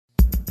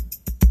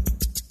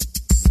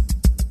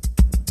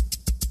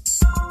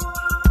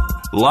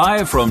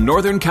Live from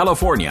Northern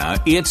California,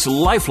 it's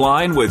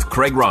Lifeline with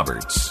Craig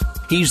Roberts.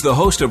 He's the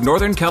host of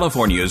Northern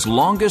California's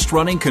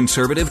longest-running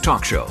conservative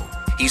talk show.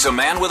 He's a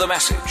man with a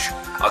message,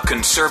 a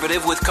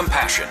conservative with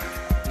compassion.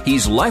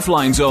 He's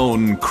Lifeline's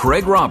own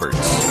Craig Roberts.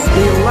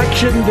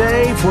 Election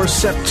day for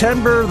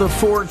September the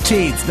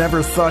 14th.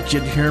 Never thought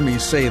you'd hear me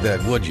say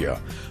that, would you?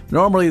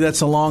 Normally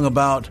that's along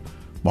about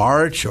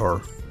March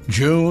or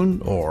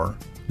June or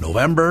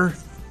November.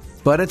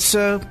 But it's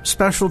a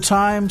special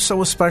time,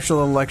 so a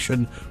special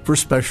election for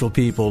special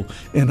people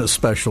in a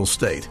special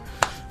state.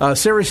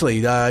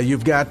 Seriously,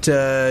 you've got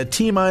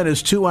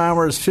T-minus 2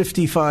 hours,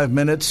 55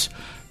 minutes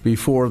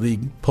before the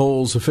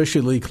polls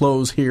officially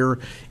close here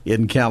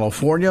in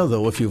California,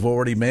 though if you've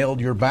already mailed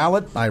your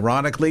ballot,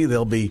 ironically,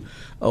 they'll be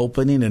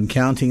opening and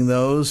counting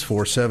those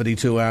for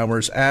 72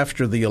 hours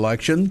after the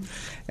election.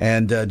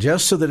 And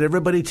just so that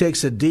everybody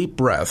takes a deep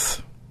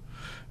breath,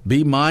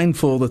 be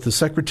mindful that the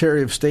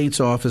Secretary of State's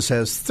office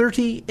has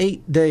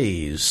 38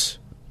 days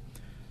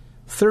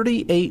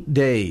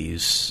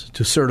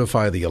to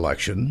certify the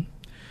election.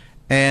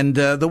 And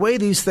the way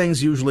these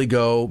things usually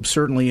go,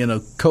 certainly in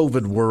a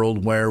COVID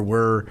world where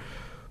we're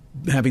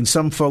having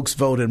some folks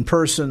vote in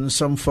person,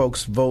 some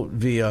folks vote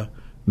via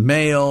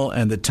mail,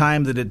 and the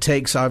time that it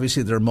takes,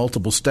 obviously there are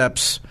multiple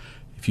steps.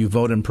 If you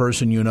vote in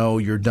person, you know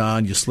you're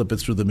done. You slip it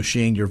through the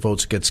machine. Your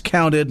votes gets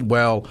counted.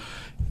 Well,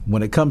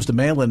 when it comes to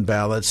mail-in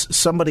ballots,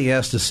 somebody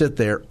has to sit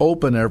there,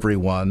 open every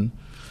one,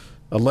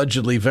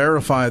 allegedly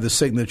verify the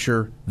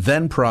signature,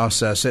 then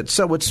process it.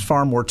 So it's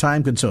far more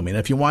time-consuming.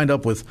 If you wind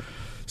up with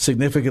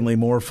significantly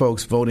more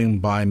folks voting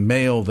by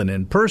mail than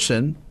in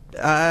person,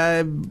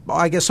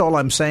 I guess all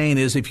I'm saying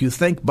is if you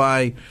think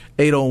by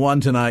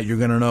 8:01 tonight you're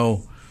going to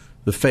know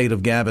the fate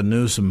of Gavin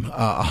Newsom,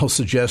 I'll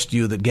suggest to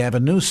you that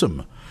Gavin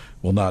Newsom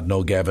will not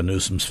know Gavin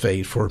Newsom's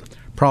fate for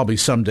probably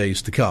some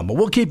days to come. But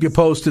we'll keep you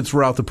posted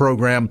throughout the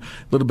program. A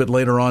little bit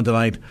later on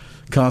tonight,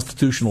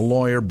 constitutional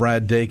lawyer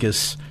Brad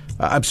Dacus.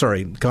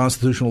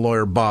 Constitutional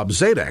lawyer Bob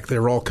Zadek.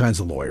 There are all kinds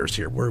of lawyers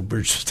here. We're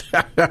just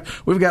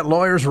we've got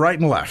lawyers right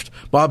and left.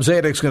 Bob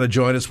Zadek's going to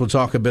join us. We'll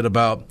talk a bit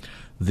about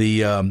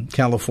the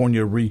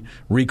California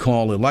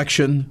recall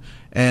election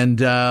and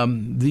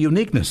the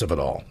uniqueness of it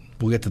all.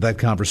 We'll get to that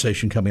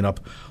conversation coming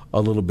up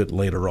a little bit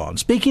later on.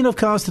 Speaking of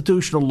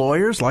constitutional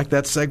lawyers, like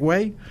that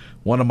segue,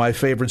 one of my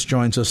favorites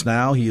joins us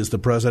now. He is the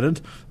president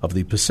of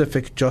the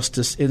Pacific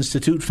Justice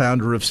Institute,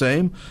 founder of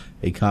same,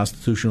 a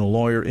constitutional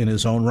lawyer in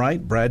his own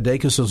right. Brad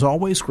Dacus, as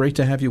always, great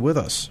to have you with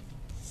us.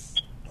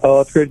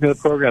 Oh, it's great to be on the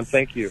program.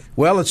 Thank you.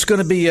 Well, it's going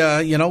to be,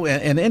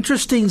 an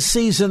interesting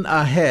season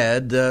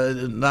ahead,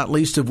 not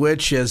least of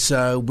which as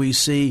we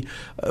see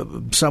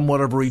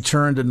somewhat of a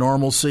return to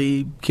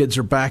normalcy. Kids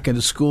are back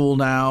into school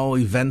now.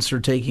 Events are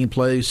taking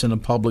place in a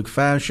public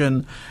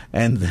fashion.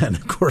 And then,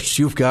 of course,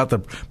 you've got the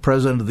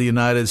President of the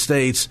United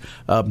States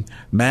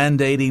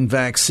mandating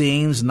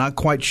vaccines. Not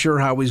quite sure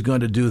how he's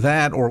going to do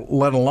that, or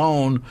let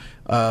alone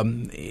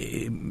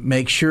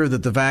make sure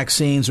that the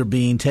vaccines are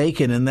being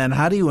taken. And then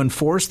how do you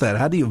enforce that?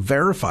 How do you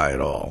verify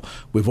it all?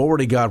 We've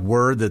already got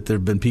word that there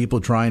have been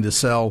people trying to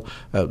sell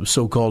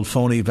so-called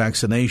phony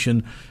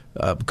vaccination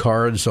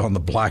cards on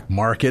the black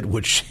market,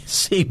 which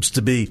seems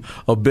to be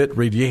a bit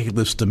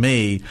ridiculous to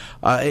me.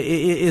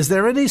 Is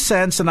there any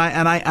sense, and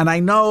I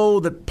know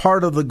that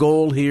part of the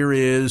goal here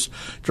is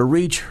to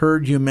reach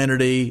herd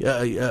immunity,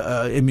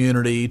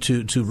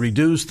 to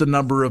reduce the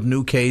number of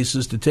new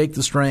cases, to take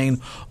the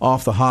strain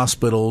off the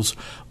hospitals,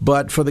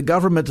 but for the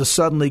government to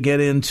suddenly get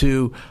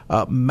into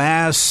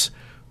mass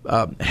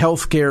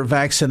healthcare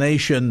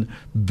vaccination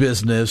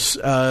business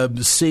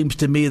seems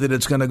to me that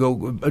it's going to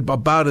go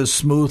about as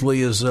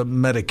smoothly as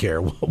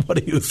Medicare. What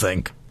do you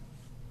think?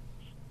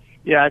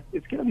 Yeah,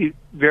 it's going to be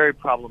very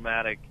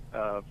problematic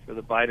for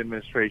the Biden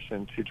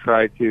administration to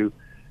try to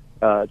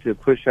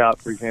push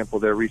out, for example,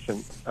 their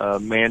recent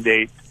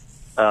mandate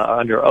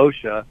under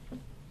OSHA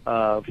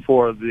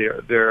for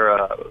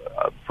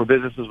for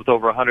businesses with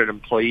over 100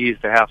 employees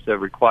to have to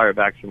require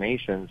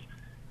vaccinations.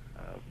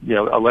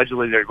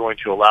 Allegedly they're going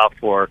to allow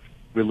for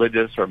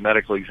religious or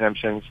medical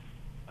exemptions,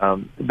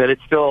 but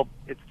it's still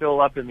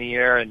up in the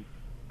air. And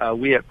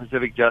we at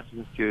Pacific Justice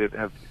Institute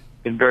have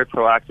been very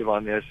proactive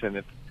on this, and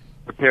have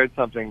prepared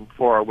something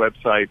for our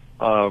website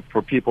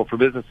for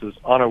businesses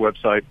on our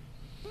website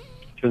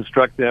to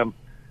instruct them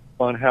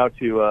on how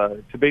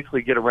to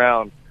basically get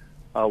around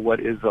what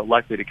is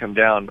likely to come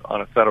down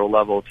on a federal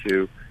level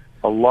to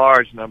a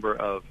large number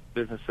of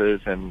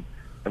businesses and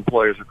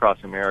employers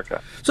across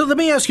America. So let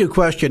me ask you a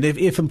question.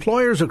 If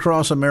employers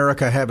across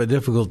America have a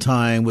difficult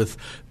time with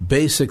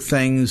basic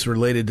things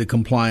related to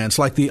compliance,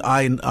 like the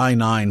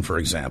I-9, for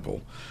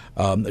example,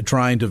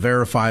 trying to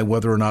verify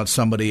whether or not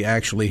somebody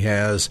actually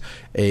has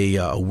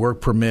a work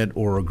permit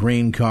or a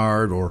green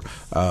card or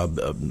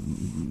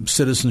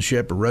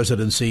citizenship or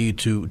residency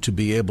to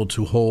be able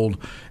to hold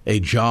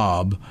a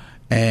job,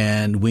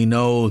 and we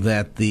know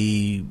that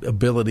the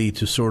ability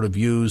to sort of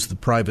use the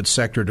private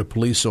sector to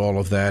police all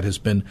of that has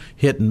been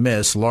hit and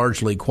miss,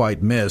 largely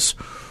quite miss.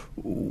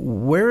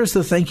 Where is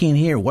the thinking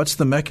here? What's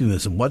the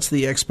mechanism? What's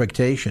the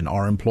expectation?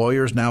 Are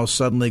employers now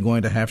suddenly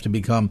going to have to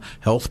become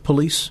health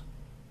police?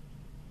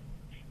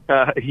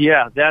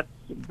 Yeah, that's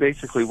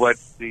basically what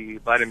the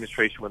Biden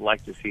administration would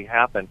like to see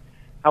happen.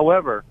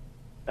 However,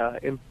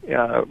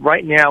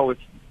 right now, with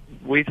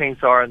the way things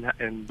are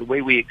and the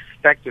way we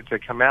expect it to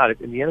come out, at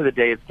the end of the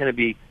day, it's going to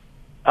be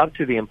up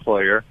to the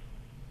employer,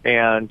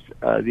 and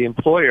the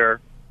employer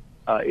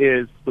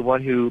is the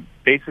one who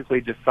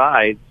basically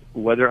decides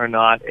whether or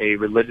not a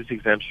religious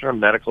exemption or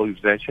medical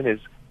exemption is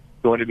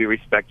going to be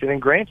respected and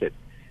granted.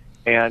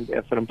 And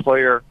if an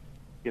employer,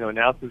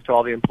 announces to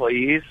all the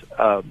employees,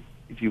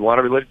 if you want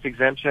a religious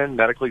exemption,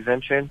 medical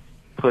exemption,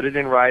 put it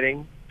in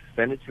writing,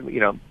 send it to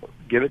me,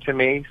 give it to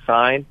me,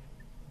 sign,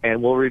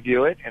 and we'll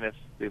review it. And if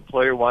the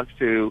employer wants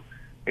to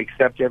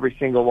accept every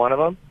single one of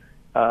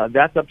them,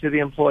 that's up to the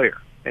employer.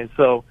 And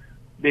so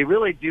they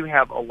really do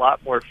have a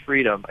lot more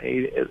freedom,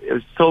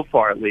 so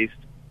far at least.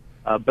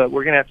 But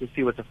we're going to have to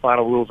see what the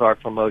final rules are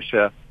from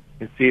OSHA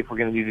and see if we're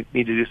going to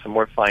need to do some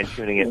more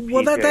fine-tuning at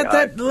Well,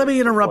 let me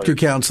interrupt you,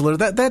 Counselor.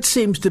 That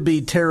seems to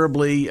be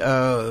terribly,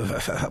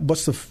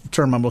 what's the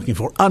term I'm looking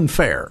for?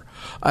 Unfair.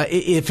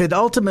 If it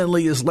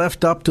ultimately is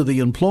left up to the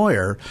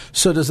employer,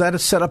 so does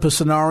that set up a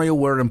scenario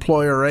where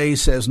employer A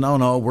says,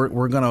 no,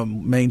 we're going to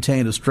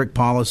maintain a strict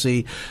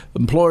policy.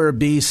 Employer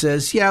B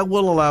says, yeah,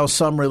 we'll allow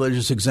some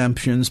religious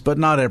exemptions, but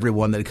not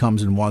everyone that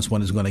comes and wants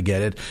one is going to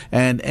get it.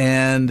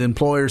 And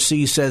employer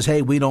C says,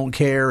 hey, we don't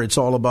care. It's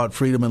all about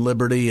freedom and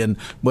liberty, and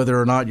whether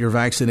or not you're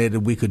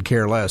vaccinated, we could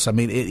care less. I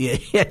mean,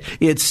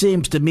 it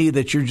seems to me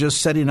that you're just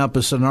setting up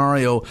a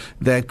scenario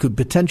that could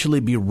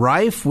potentially be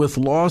rife with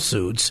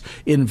lawsuits,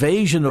 invasion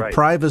of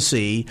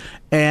privacy,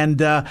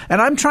 and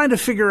I'm trying to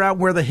figure out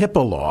where the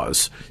HIPAA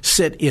laws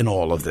sit in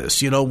all of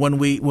this. When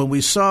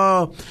we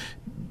saw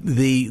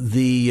the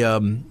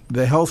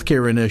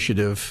healthcare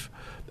initiative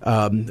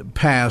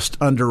passed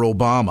under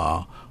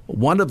Obama,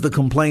 one of the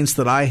complaints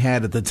that I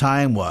had at the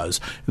time was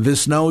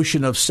this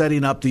notion of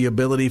setting up the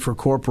ability for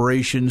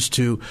corporations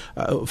to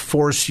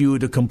force you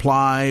to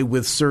comply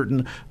with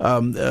certain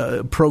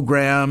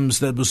programs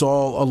that was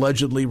all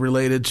allegedly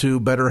related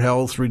to better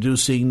health,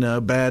 reducing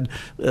bad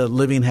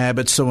living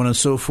habits, so on and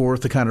so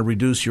forth, to kind of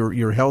reduce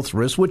your health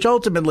risk, which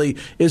ultimately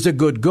is a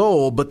good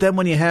goal. But then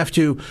when you have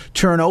to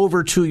turn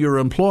over to your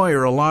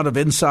employer a lot of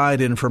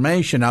inside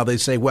information, now they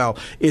say, well,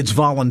 it's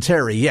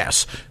voluntary,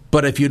 yes.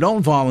 But if you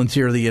don't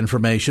volunteer the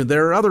information,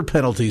 there are other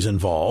penalties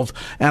involved.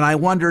 And I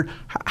wondered,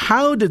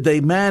 how did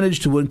they manage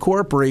to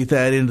incorporate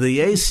that into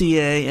the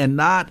ACA and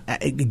not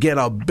get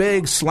a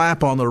big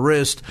slap on the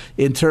wrist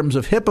in terms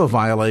of HIPAA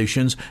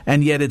violations?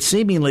 And yet it's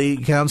seemingly,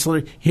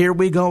 Counselor, here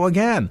we go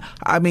again.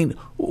 I mean,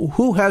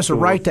 who has a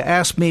right to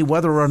ask me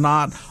whether or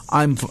not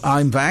I'm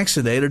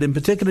vaccinated, and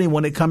particularly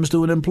when it comes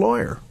to an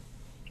employer?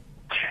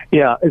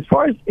 Yeah, as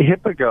far as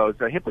HIPAA goes,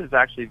 HIPAA is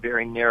actually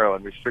very narrow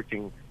in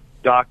restricting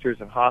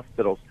doctors and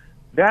hospitals.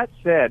 That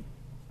said,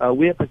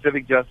 we at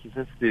Pacific Justice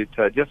Institute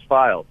just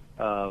filed.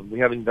 We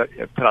haven't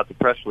put out the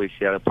press release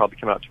yet. It'll probably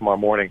come out tomorrow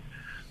morning.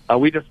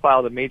 We just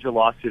filed a major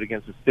lawsuit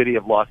against the city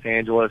of Los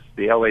Angeles,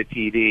 the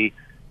LAPD,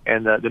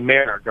 and the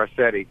mayor,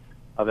 Garcetti,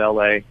 of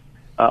LA,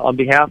 on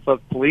behalf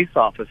of police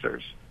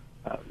officers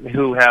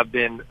who have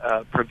been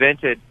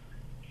prevented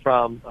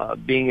from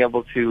being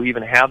able to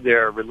even have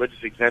their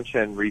religious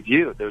exemption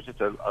reviewed. There was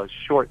just a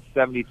short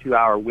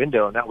 72-hour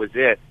window, and that was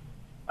it.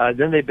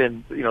 Then they've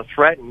been,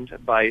 threatened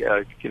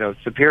by,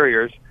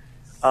 superiors.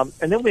 And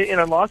then in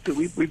our lawsuit,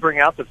 we bring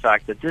out the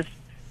fact that this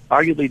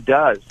arguably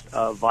does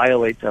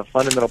violate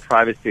fundamental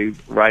privacy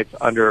rights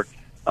under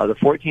the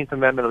 14th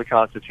Amendment of the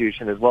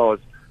Constitution, as well as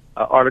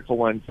Article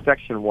 1,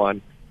 Section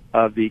 1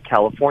 of the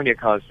California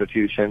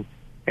Constitution.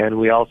 And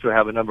we also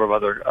have a number of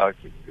other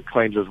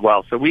claims as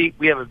well. So we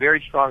have a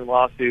very strong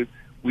lawsuit.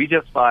 We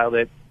just filed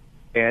it,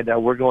 and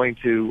we're going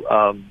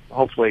to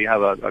hopefully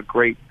have a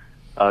great,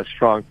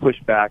 strong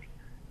pushback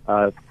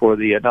for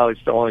the not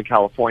only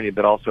California,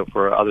 but also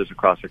for others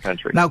across the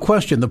country. Now,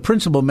 question, the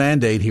principal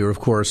mandate here, of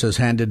course, as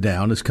handed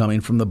down, is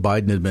coming from the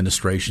Biden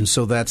administration,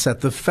 so that's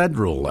at the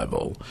federal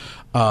level.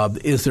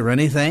 Is there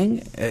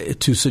anything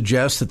to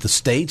suggest that the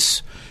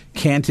states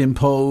can't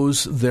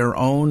impose their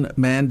own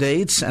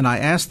mandates? And I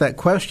asked that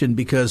question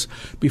because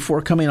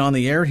before coming on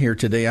the air here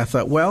today, I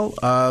thought, well,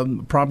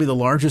 probably the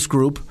largest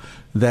group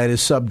that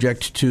is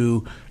subject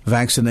to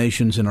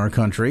vaccinations in our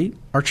country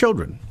are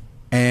children.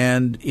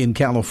 And in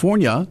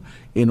California,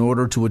 in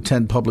order to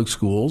attend public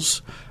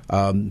schools,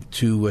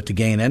 to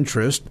gain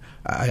interest,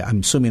 I'm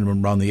assuming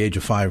around the age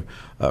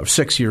of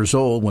 6 years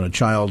old, when a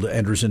child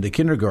enters into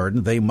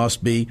kindergarten, they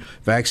must be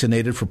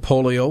vaccinated for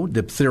polio,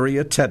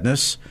 diphtheria,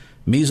 tetanus,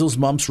 measles,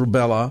 mumps,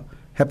 rubella,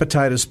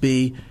 hepatitis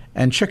B,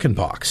 and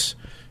chickenpox.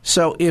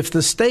 So if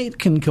the state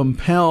can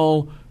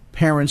compel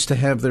parents to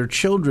have their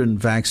children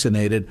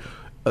vaccinated,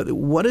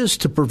 what is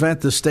to prevent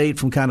the state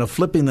from kind of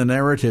flipping the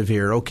narrative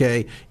here?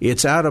 Okay,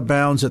 it's out of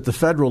bounds at the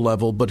federal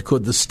level, but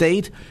could the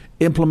state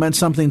implement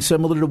something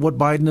similar to what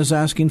Biden is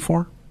asking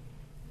for?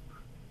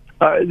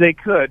 They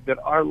could, but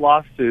our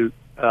lawsuit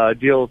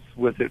deals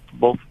with it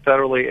both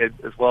federally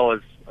as well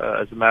as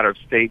as a matter of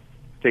state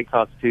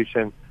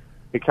constitution,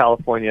 the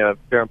California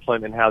Fair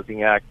Employment and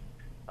Housing Act.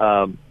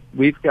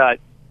 We've got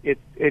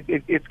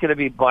it's going to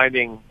be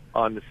binding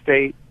on the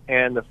state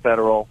and the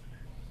federal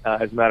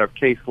as a matter of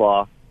case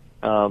law.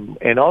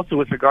 And also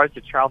with regards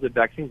to childhood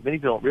vaccines, many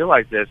people don't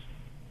realize this,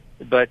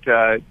 but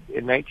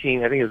in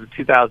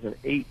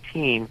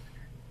 2018,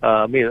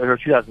 or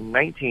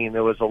 2019,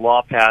 there was a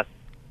law passed,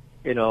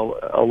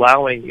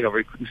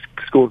 allowing,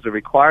 schools to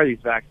require these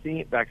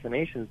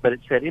vaccinations, but it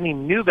said any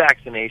new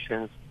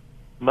vaccinations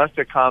must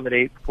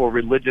accommodate for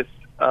religious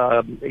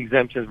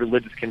exemptions,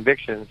 religious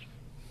convictions.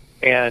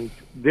 And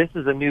this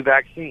is a new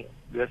vaccine.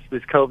 This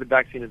COVID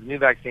vaccine is a new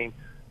vaccine.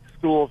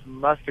 Schools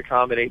must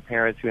accommodate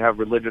parents who have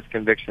religious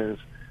convictions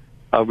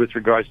with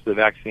regards to the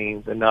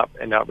vaccines and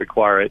not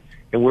require it.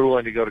 And we're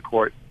willing to go to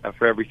court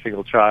for every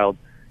single child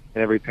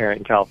and every parent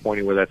in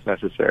California where that's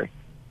necessary.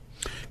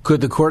 Could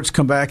the courts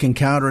come back and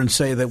counter and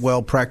say that,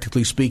 well,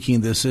 practically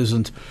speaking, this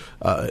isn't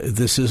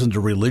a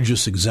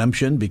religious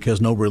exemption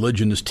because no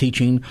religion is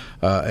teaching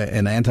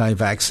an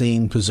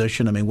anti-vaccine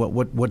position? I mean,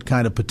 what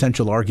kind of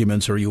potential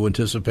arguments are you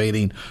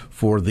anticipating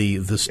for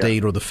the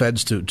state or the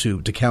feds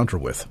to counter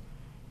with?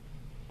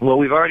 Well,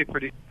 we've already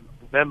produced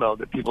a memo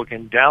that people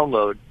can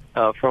download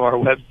from our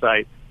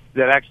website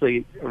that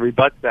actually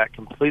rebuts that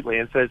completely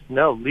and says,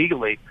 no,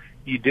 legally,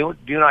 you do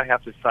not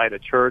have to cite a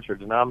church or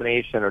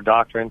denomination or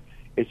doctrine.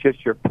 It's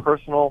just your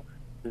personal,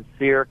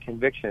 sincere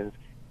convictions.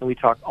 And we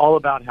talk all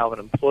about how an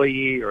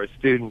employee or a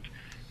student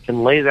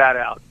can lay that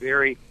out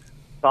very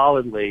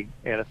solidly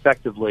and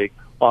effectively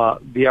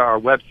via our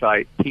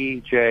website,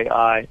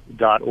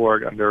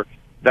 pji.org, under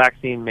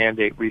Vaccine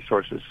Mandate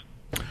Resources.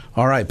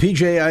 All right,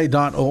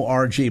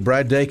 pji.org.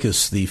 Brad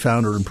Dacus, the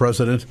founder and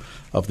president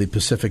of the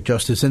Pacific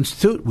Justice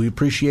Institute. We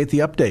appreciate the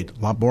update.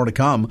 A lot more to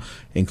come,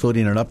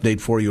 including an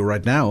update for you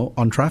right now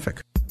on traffic.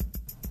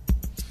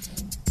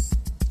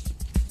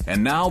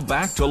 And now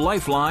back to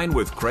Lifeline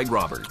with Craig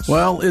Roberts.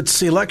 Well,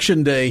 it's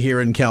Election Day here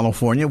in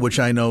California, which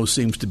I know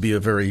seems to be a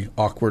very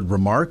awkward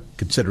remark,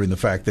 considering the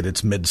fact that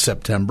it's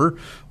mid-September.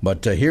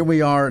 But here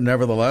we are,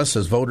 nevertheless,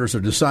 as voters are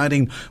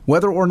deciding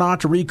whether or not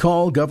to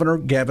recall Governor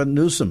Gavin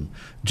Newsom.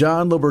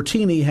 John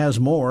Libertini has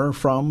more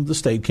from the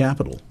state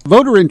capitol.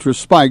 Voter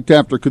interest spiked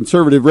after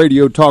conservative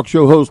radio talk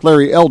show host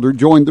Larry Elder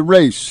joined the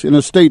race. In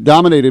a state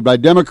dominated by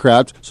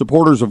Democrats,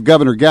 supporters of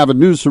Governor Gavin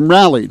Newsom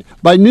rallied.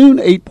 By noon,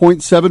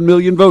 8.7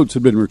 million votes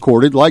had been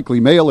recorded, likely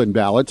mail-in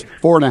ballots,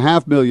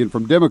 4.5 million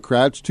from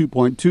Democrats,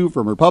 2.2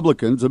 from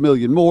Republicans, 1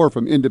 million more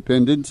from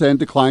independents, and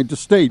declined to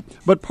state.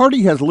 But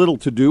party has little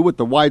to do with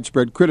the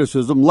widespread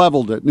criticism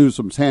leveled at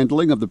Newsom's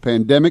handling of the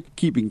pandemic,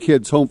 keeping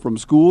kids home from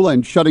school,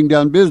 and shutting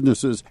down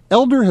businesses.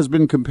 Elder has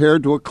been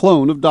compared to a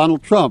clone of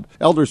Donald Trump.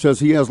 Elder says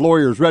he has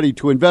lawyers ready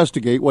to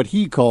investigate what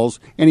he calls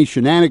any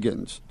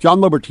shenanigans. John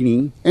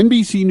Libertini,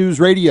 NBC News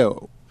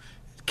Radio.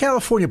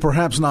 California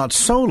perhaps not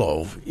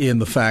solo in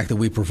the fact that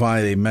we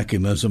provide a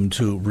mechanism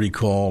to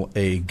recall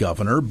a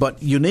governor,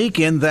 but unique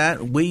in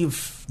that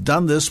we've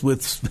done this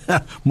with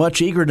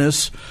much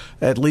eagerness,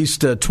 at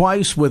least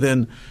twice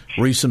within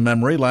recent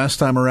memory. Last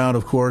time around,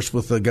 of course,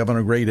 with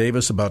Governor Gray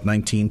Davis about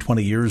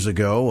 20 years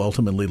ago,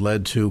 ultimately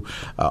led to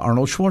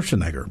Arnold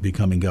Schwarzenegger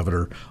becoming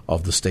governor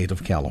of the state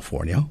of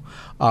California.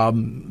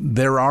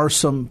 There are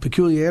some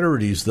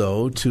peculiarities,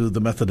 though, to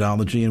the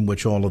methodology in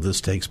which all of this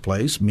takes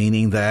place,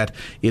 meaning that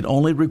it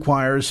only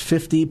requires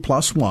 50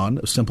 plus 1,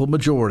 a simple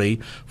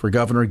majority, for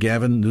Governor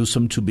Gavin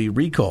Newsom to be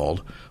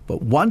recalled.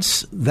 But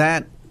once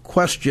that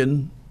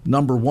question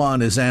number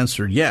 1 is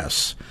answered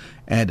yes,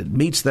 and it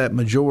meets that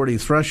majority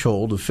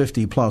threshold of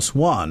 50 plus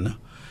 1,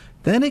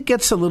 then it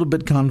gets a little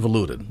bit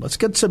convoluted. Let's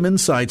get some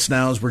insights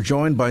now as we're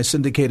joined by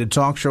syndicated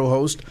talk show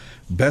host,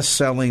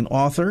 best-selling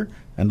author,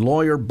 and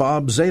lawyer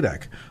Bob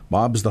Zadek.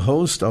 Bob's the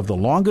host of the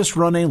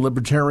longest-running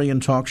libertarian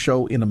talk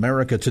show in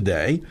America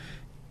today,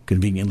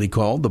 conveniently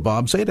called The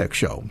Bob Zadek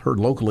Show, heard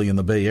locally in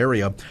the Bay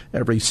Area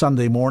every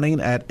Sunday morning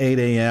at 8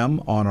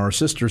 a.m. on our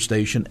sister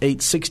station,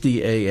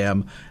 860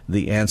 a.m.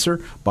 The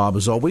Answer. Bob,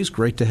 as always,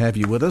 great to have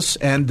you with us.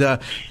 And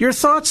your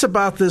thoughts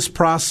about this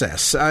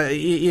process.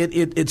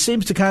 It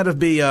seems to kind of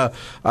be,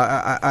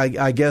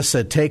 I guess,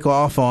 a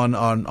takeoff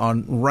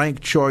on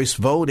ranked choice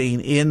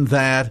voting, in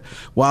that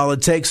while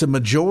it takes a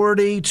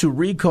majority to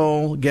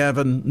recall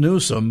Gavin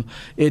Newsom,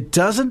 it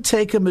doesn't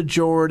take a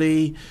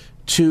majority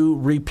to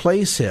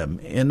replace him.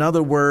 In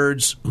other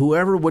words,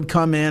 whoever would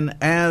come in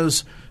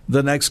as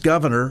the next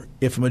governor,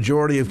 if a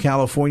majority of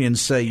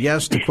Californians say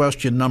yes to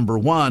question number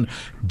 1,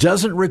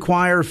 doesn't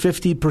require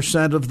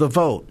 50% of the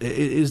vote.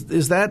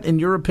 Is that, in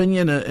your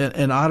opinion,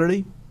 an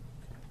oddity?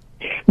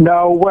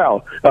 No,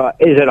 well,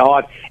 is it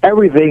odd?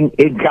 Everything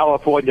in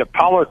California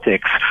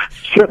politics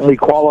certainly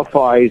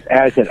qualifies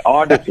as an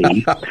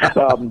oddity.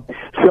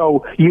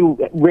 So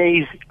you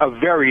raise a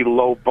very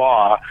low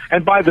bar.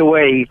 And by the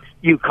way,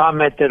 you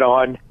commented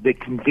on the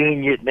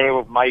convenient name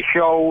of my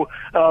show.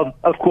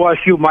 Of course,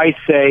 you might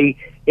say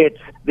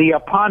it's the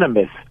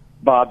eponymous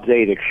Bob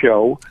Zadek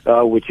show,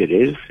 which it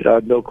is,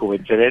 no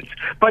coincidence.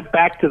 But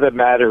back to the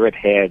matter at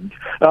hand.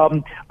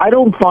 I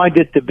don't find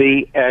it to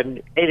be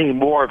any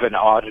more of an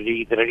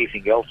oddity than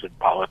anything else in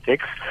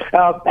politics.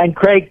 And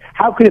Craig,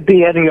 how could it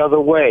be any other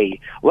way?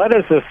 Let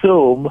us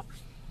assume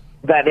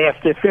that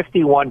after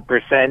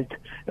 51%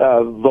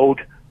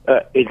 vote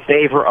in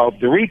favor of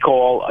the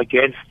recall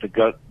against the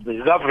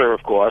governor,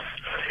 of course,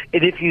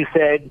 and if you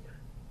said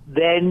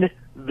then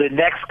the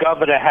next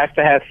governor has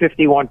to have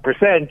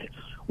 51%,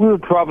 we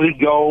would probably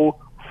go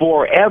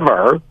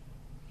forever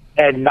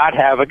and not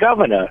have a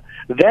governor.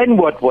 Then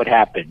what would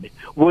happen?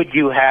 Would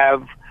you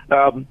have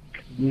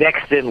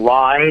next in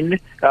line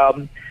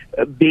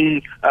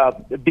be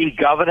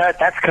governor?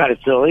 That's kind of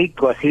silly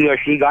because he or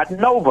she got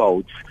no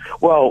votes.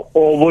 Well,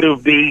 or would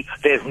it be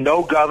there's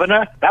no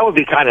governor? That would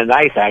be kind of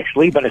nice,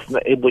 actually, but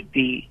it would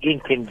be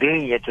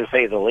inconvenient to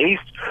say the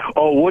least.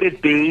 Or would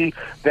it be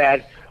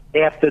that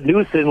after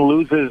Newsom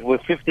loses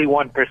with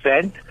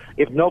 51%,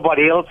 if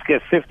nobody else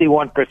gets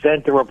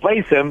 51% to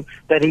replace him,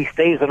 then he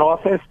stays in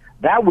office?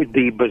 That would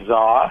be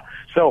bizarre.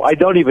 So I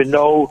don't even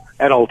know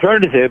an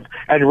alternative.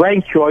 And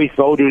ranked choice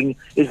voting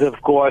is,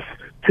 of course,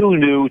 too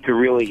new to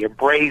really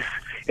embrace.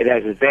 It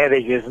has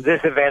advantages and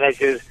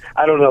disadvantages.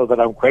 I don't know that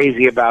I'm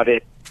crazy about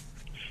it.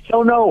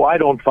 So, no, I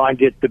don't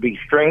find it to be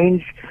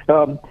strange.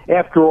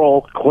 After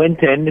all,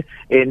 Clinton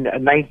in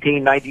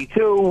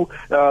 1992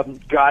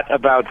 got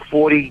about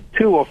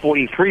 42 or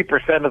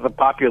 43% of the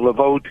popular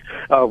vote.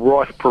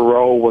 Ross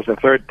Perot was a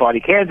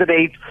third-party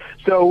candidate.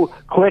 So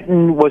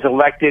Clinton was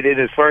elected in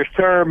his first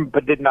term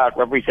but did not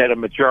represent a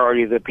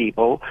majority of the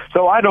people.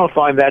 So I don't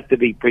find that to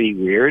be pretty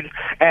weird.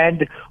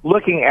 And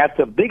looking at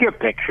the bigger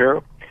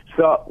picture,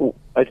 so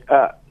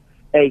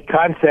a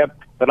concept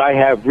that I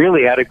have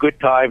really had a good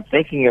time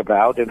thinking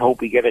about and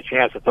hope we get a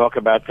chance to talk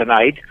about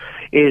tonight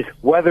is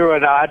whether or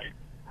not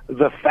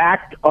the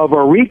fact of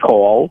a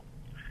recall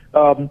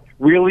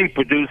really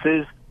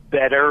produces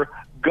better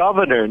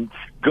governance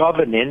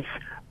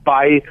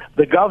by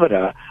the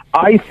governor.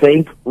 I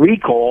think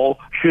recall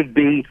should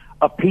be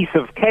a piece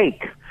of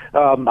cake.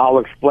 I'll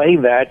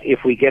explain that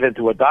if we get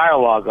into a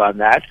dialogue on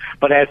that.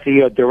 But as to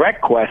your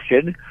direct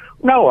question,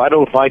 no, I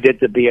don't find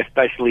it to be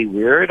especially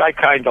weird. I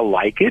kind of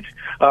like it.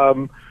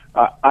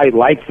 I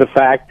like the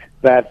fact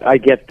that I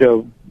get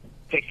to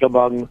pick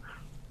among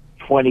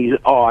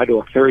 20-odd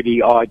or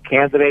 30-odd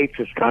candidates.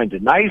 It's kind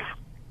of nice.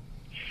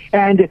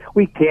 And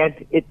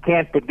it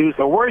can't produce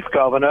a worse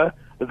governor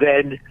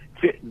than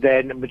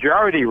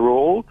majority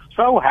rule.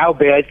 So how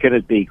bad can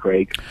it be,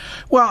 Craig?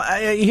 Well,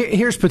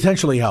 here's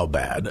potentially how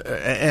bad.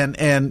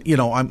 And you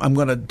know, I'm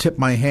going to tip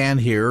my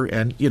hand here.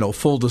 And, you know,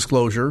 full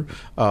disclosure,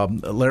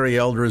 Larry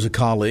Elder is a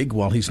colleague.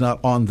 While he's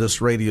not on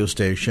this radio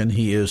station,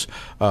 he is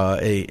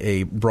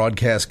a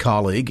broadcast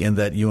colleague in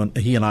that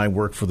he and I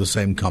work for the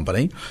same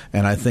company.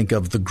 And I think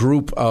of the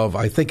group of,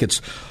 I think it's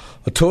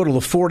a total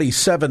of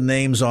 47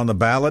 names on the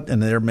ballot,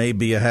 and there may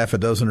be a half a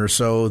dozen or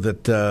so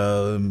that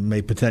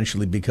may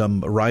potentially become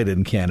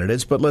write-in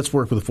candidates. But let's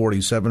work with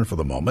 47 for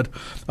the moment.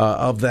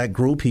 Of that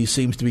group, he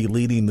seems to be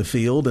leading the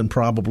field and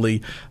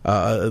probably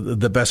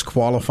the best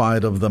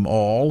qualified of them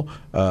all.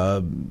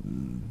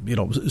 You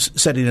know,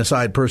 setting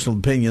aside personal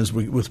opinions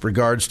with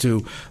regards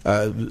to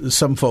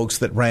some folks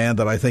that ran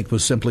that I think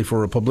was simply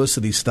for a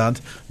publicity stunt,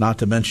 not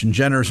to mention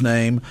Jenner's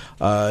name,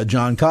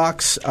 John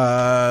Cox.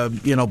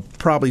 You know,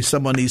 probably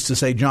someone needs to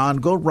say, John,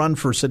 go run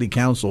for city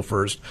council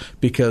first,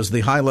 because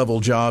the high-level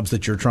jobs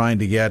that you're trying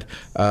to get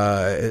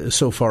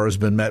so far has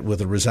been met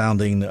with a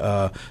resounding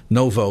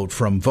no vote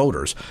from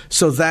voters.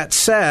 So that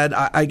said,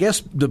 I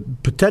guess the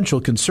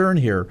potential concern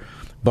here,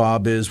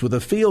 Bob, is with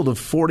a field of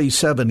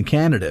 47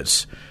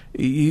 candidates,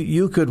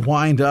 you could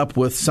wind up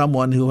with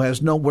someone who has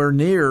nowhere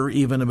near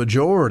even a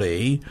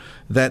majority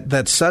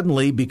that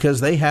suddenly,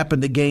 because they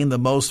happen to gain the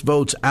most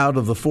votes out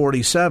of the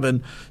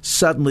 47,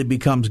 suddenly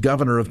becomes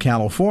governor of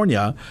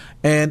California.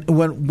 And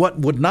what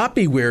would not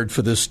be weird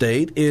for this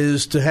state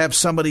is to have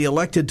somebody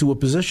elected to a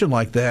position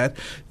like that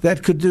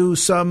could do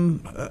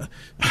some,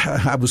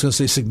 I was going to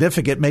say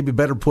significant, maybe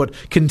better put,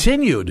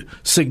 continued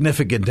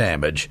significant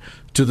damage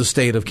to the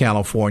state of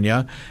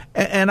California.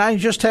 And I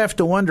just have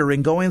to wonder,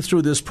 in going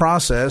through this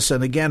process,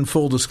 and again,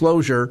 full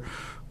disclosure,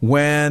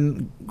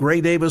 when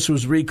Gray Davis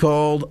was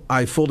recalled,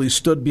 I fully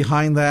stood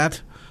behind that.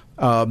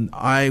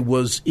 I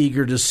was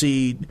eager to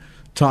see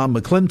Tom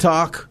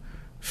McClintock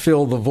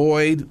fill the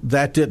void.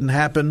 That didn't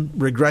happen,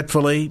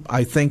 regretfully.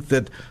 I think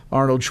that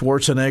Arnold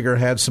Schwarzenegger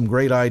had some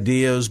great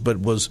ideas, but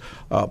was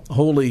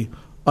wholly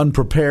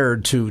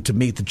unprepared to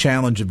meet the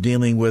challenge of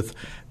dealing with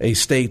a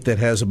state that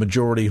has a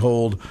majority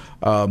hold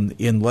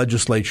in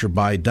legislature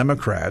by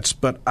Democrats.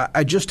 But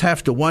I just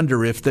have to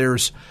wonder if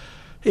there's,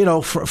 you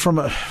know, from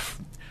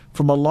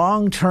a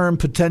long-term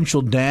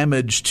potential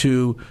damage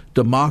to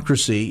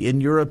democracy,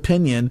 in your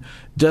opinion,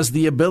 does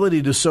the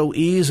ability to so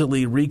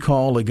easily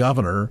recall a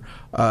governor,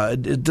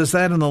 does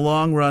that in the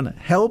long run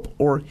help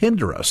or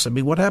hinder us? I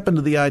mean, what happened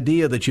to the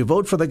idea that you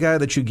vote for the guy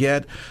that you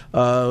get,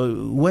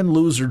 win,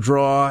 lose, or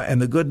draw,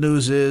 and the good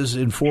news is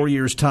in 4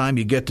 years' time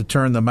you get to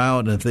turn them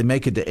out, and if they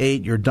make it to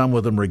 8, you're done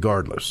with them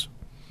regardless?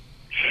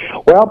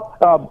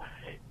 Well,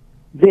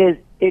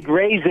 it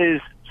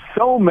raises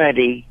so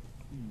many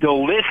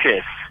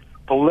delicious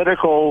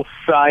political,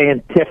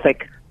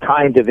 scientific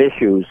kind of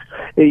issues.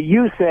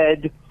 You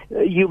said,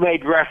 you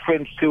made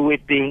reference to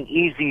it being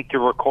easy to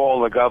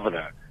recall a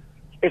governor.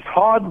 It's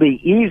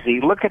hardly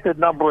easy. Look at the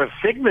number of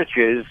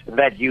signatures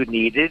that you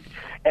needed,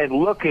 and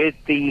look at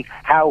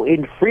how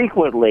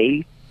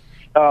infrequently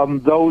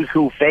those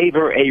who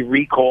favor a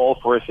recall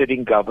for a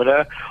sitting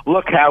governor,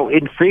 look how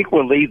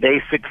infrequently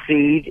they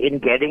succeed in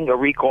getting a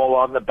recall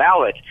on the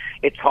ballot.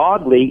 It's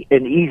hardly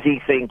an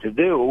easy thing to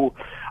do.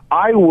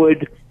 I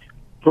would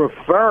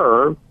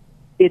prefer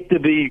it to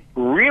be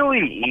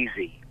really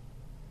easy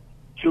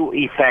to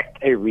effect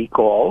a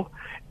recall,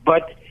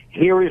 but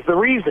here is the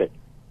reason.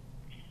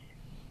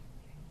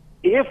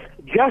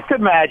 Just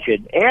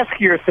imagine, ask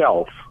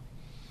yourself,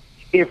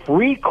 if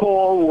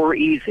recall were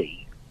easy,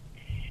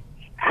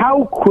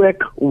 how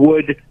quick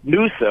would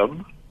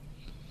Newsom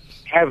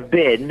have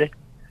been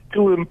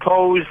to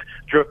impose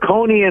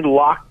draconian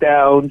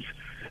lockdowns,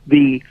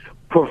 the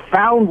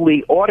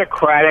profoundly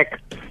autocratic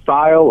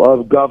style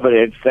of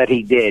governance that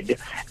he did,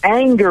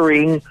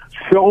 angering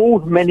so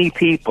many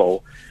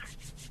people?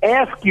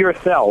 Ask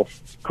yourself,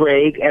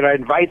 Craig, and I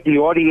invite the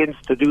audience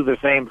to do the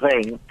same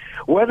thing,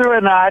 whether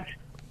or not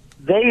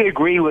they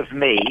agree with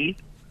me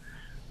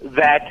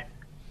that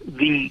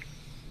the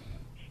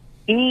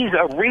ease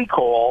of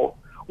recall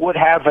would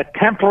have a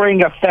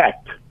tempering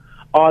effect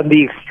on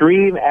the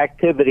extreme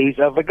activities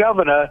of a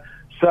governor,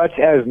 such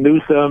as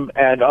Newsom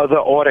and other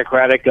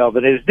autocratic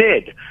governors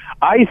did.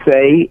 I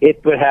say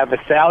it would have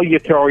a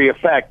salutary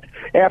effect.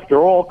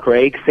 After all,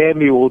 Craig,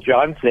 Samuel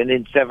Johnson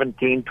in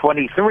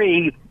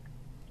 1723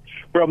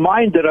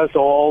 reminded us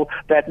all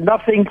that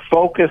nothing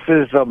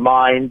focuses the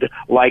mind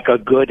like a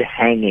good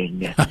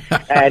hanging.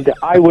 And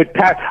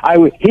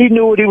he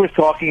knew what he was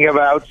talking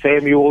about.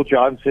 Samuel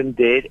Johnson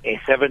did in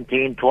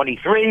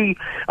 1723.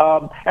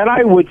 And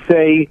I would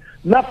say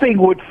nothing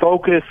would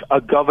focus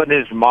a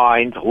governor's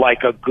mind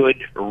like a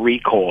good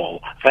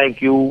recall.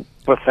 Thank you,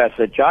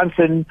 Professor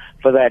Johnson,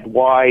 for that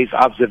wise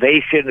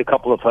observation a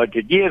couple of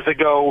 100 years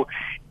ago.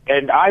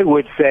 And I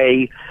would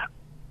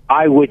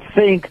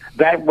think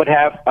that would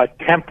have a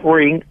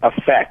tempering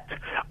effect.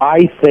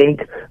 I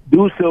think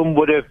Newsom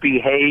would have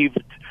behaved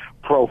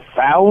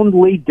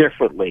profoundly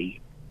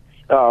differently,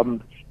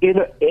 and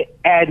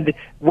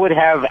would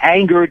have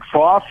angered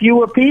far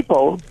fewer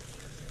people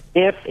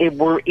if it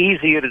were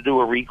easier to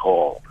do a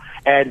recall.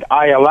 And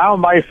I allow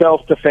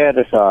myself to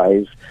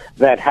fantasize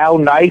that how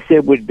nice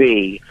it would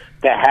be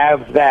to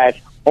have that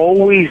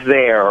always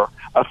there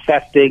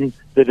affecting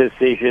the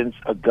decisions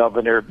a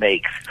governor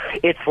makes.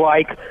 It's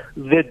like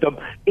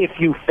if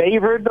you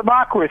favor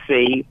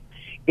democracy,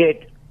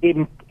 it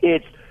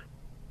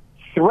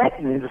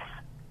threatens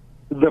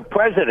the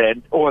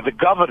president or the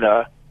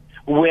governor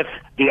with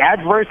the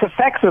adverse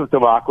effects of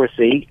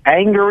democracy,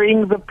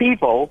 angering the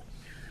people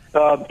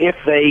if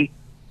they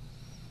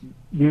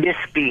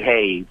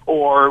misbehave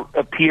or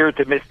appear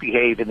to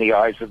misbehave in the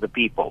eyes of the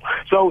people.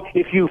 So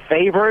if you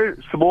favor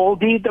small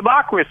d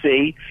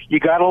democracy, you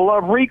got to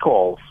love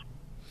recalls.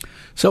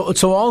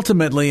 So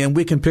ultimately, and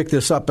we can pick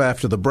this up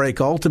after the break,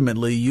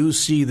 ultimately you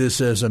see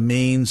this as an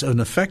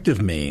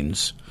effective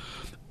means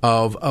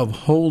of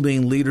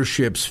holding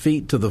leadership's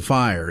feet to the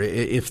fire.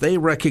 If they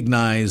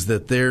recognize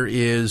that there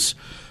is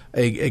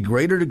a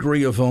greater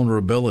degree of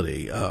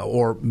vulnerability,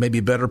 or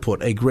maybe better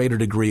put, a greater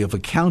degree of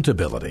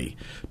accountability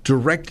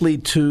directly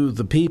to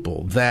the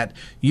people, that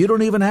you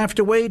don't even have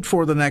to wait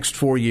for the next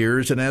 4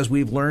 years. And as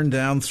we've learned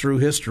down through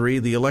history,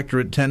 the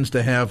electorate tends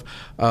to have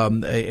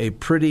a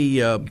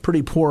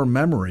pretty poor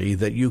memory,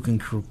 that you can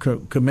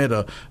commit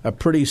a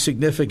pretty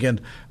significant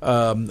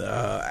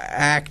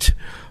act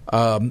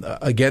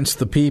against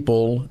the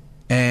people.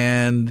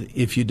 And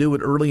if you do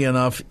it early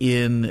enough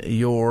in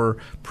your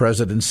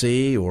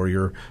presidency or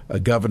your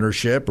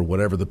governorship or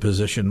whatever the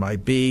position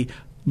might be,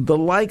 the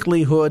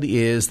likelihood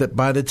is that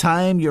by the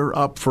time you're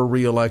up for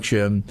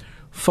re-election,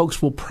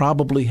 folks will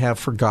probably have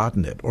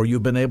forgotten it, or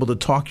you've been able to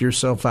talk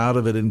yourself out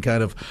of it and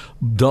kind of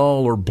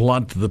dull or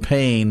blunt the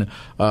pain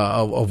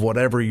of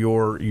whatever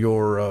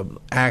your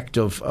act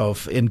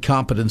of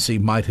incompetency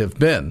might have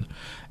been.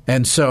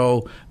 And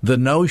so the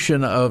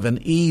notion of an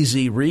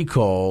easy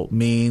recall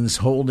means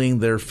holding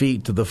their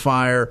feet to the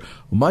fire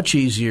much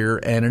easier,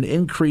 and an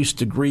increased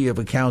degree of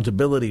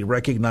accountability,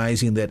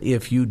 recognizing that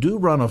if you do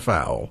run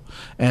afoul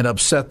and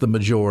upset the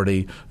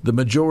majority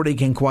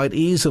can quite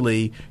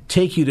easily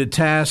take you to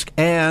task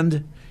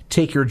and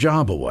take your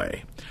job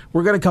away.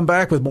 We're going to come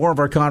back with more of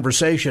our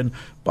conversation.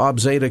 Bob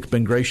Zadek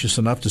been gracious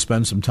enough to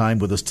spend some time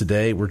with us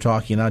today. We're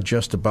talking not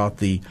just about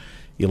the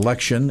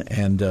election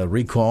and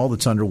recall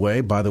that's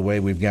underway. By the way,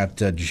 we've got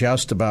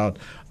just about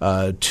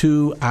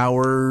 2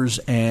 hours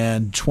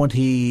and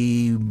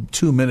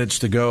 22 minutes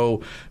to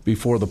go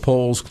before the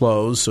polls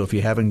close. So if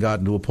you haven't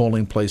gotten to a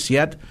polling place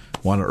yet,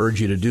 want to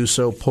urge you to do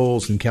so.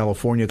 Polls in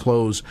California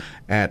close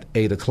at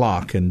 8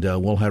 o'clock, and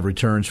we'll have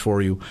returns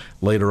for you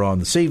later on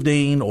this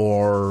evening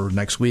or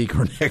next week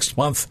or next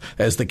month,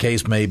 as the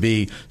case may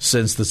be,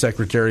 since the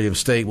Secretary of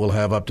State will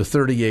have up to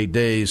 38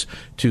 days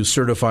to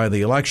certify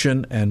the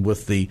election, and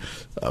with the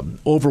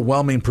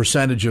overwhelming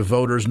percentage of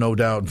voters no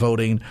doubt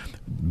voting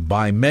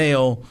by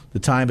mail, the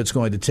time it's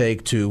going to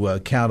take to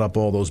count up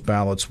all those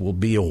ballots will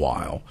be a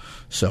while.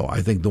 So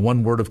I think the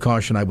one word of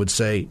caution I would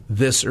say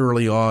this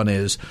early on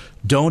is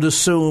don't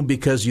assume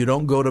because you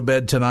don't go to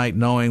bed tonight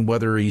knowing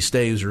whether he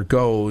stays or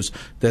goes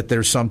that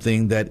there's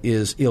something that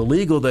is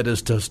illegal that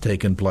has just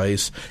taken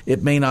place.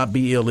 It may not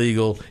be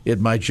illegal. It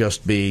might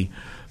just be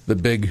the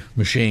big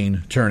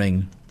machine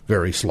turning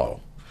very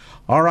slow.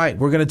 All right,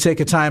 we're going to take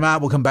a time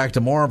out. We'll come back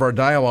to more of our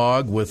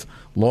dialogue with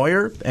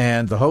lawyer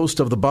and the host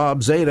of the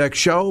Bob Zadek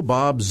Show,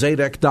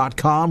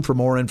 bobzadek.com for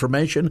more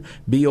information,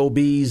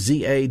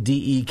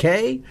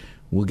 BOBZADEK.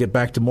 We'll get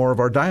back to more of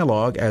our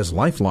dialogue as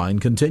Lifeline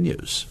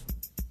continues.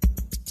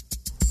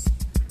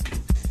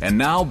 And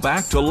now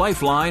back to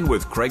Lifeline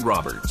with Craig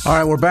Roberts. All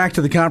right, we're back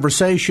to the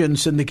conversation.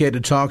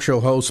 Syndicated talk show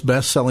host,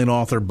 best-selling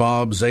author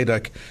Bob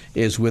Zadek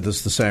is with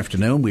us this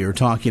afternoon. We are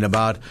talking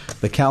about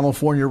the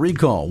California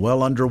recall,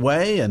 well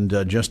underway,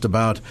 and just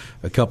about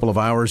a couple of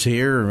hours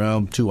here,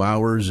 around 2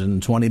 hours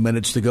and 20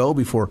 minutes to go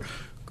before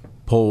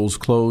polls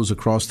close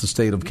across the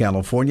state of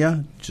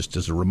California. Just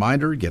as a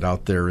reminder, get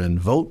out there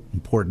and vote.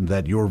 Important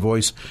that your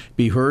voice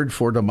be heard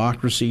for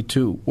democracy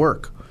to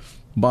work.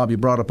 Bob, you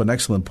brought up an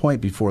excellent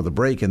point before the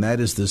break, and that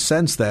is the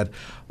sense that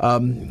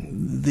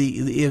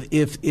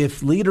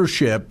if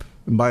leadership,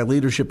 and by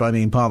leadership I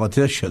mean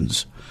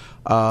politicians,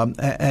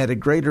 had a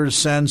greater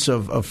sense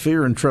of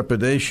fear and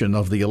trepidation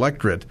of the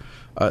electorate,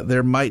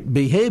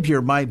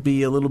 behavior might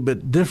be a little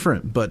bit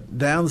different. But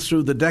down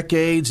through the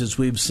decades, as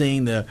we've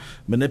seen the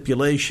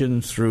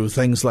manipulation through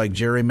things like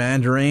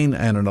gerrymandering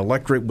and an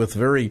electorate with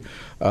very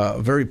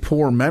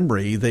poor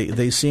memory,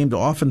 they seem to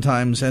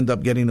oftentimes end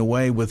up getting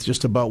away with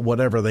just about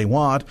whatever they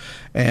want.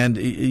 And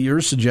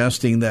you're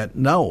suggesting that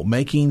no,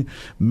 making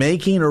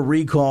a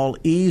recall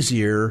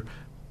easier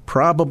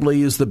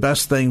probably is the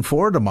best thing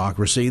for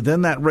democracy.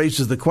 Then that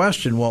raises the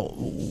question, well,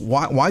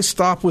 why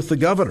stop with the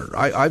governor?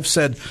 I've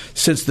said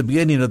since the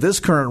beginning of this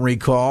current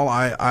recall,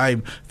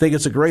 I think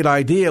it's a great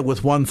idea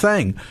with one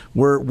thing.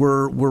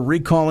 We're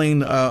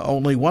recalling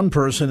only one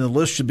person, and the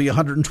list should be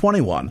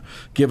 121,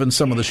 given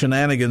some of the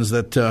shenanigans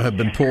that have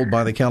been pulled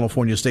by the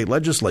California state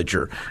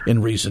legislature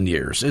in recent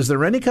years. Is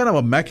there any kind of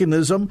a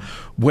mechanism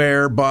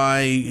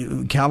whereby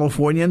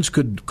Californians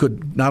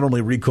could not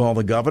only recall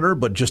the governor,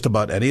 but just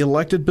about any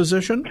elected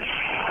position?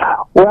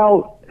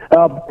 Well,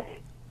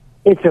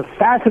 it's a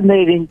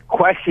fascinating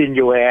question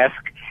you ask,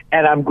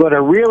 and I'm going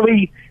to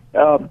really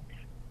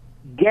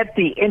get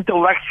the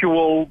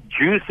intellectual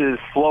juices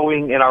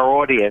flowing in our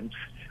audience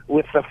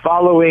with the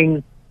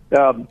following,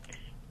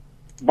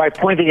 by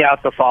pointing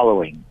out the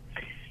following.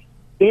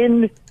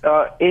 In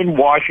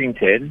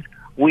Washington,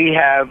 we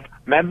have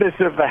members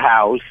of the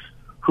House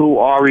who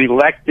are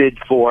elected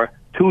for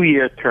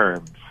 2-year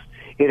terms.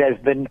 It has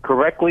been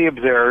correctly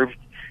observed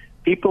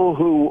people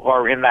who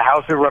are in the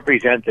House of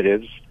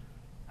Representatives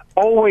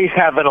always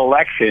have an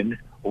election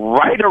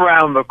right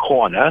around the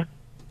corner.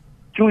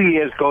 2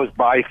 years goes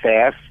by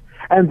fast,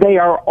 and they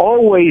are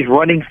always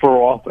running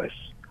for office.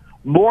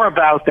 More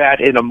about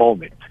that in a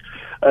moment.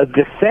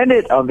 The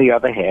Senate, on the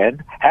other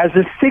hand, has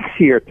a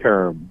 6-year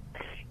term.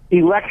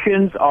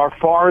 Elections are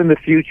far in the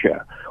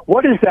future.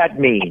 What does that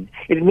mean?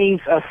 It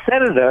means a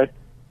senator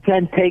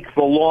can take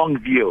the long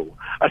view.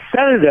 A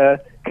senator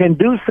can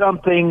do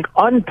something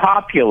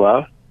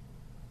unpopular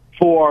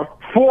for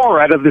 4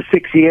 out of the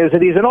 6 years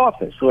that he's in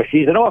office or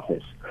she's in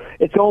office.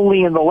 It's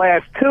only in the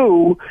last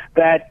 2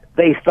 that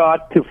they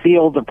start to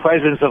feel the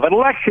presence of an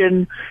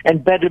election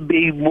and better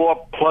be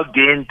more plugged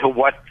into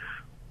what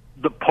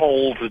the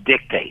polls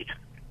dictate.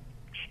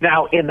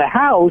 Now, in the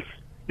House,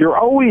 you're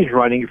always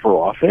running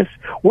for office,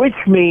 which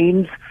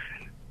means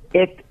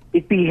it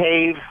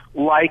behaves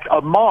like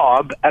a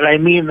mob, and I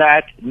mean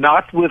that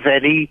not with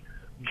any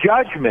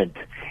judgment.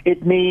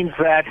 It means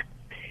that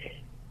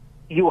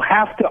you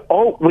have to,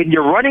 when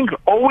you're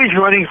always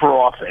running for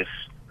office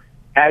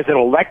as an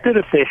elected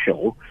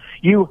official,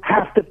 you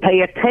have to pay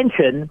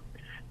attention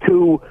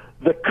to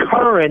the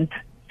current,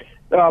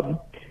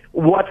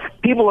 what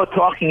people are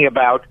talking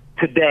about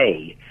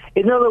today.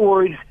 In other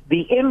words,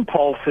 the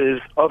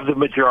impulses of the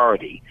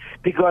majority,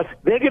 because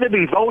they're going to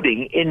be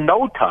voting in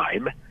no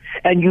time,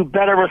 and you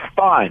better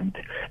respond.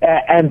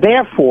 And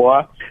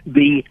therefore,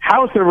 the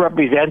House of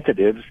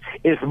Representatives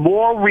is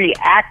more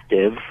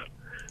reactive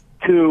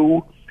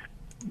to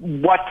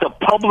what the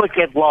public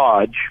at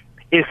large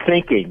is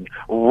thinking,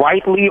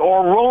 rightly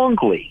or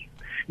wrongly.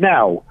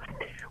 Now,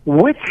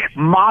 which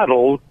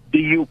model do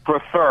you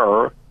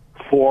prefer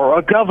for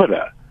a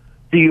governor?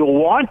 Do you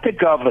want a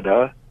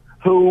governor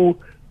who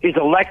is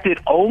elected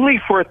only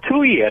for a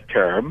 2-year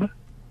term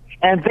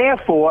and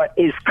therefore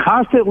is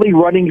constantly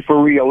running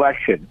for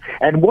re-election?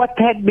 And what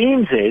that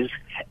means is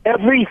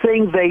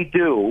everything they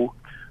do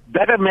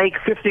better make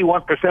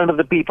 51% of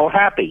the people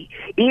happy,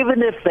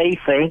 even if they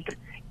think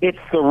it's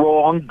the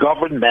wrong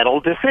governmental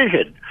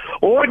decision?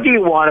 Or do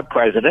you want a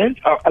president,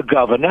 a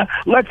governor,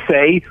 let's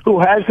say, who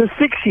has a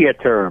 6-year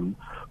term,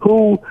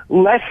 who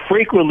less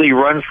frequently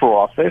runs for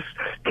office,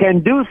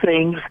 can do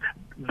things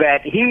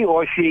that he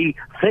or she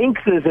thinks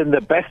is in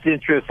the best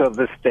interest of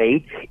the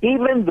state,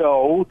 even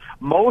though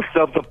most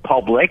of the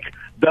public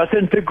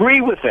doesn't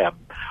agree with them?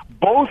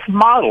 Both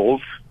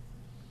models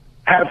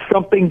have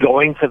something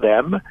going for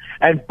them,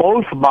 and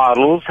both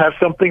models have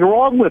something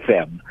wrong with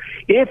them.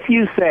 If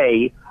you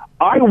say,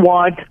 I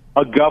want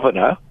a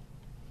governor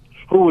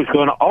who is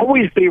going to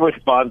always be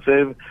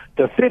responsive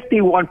to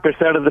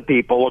 51% of the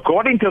people,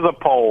 according to the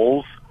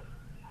polls,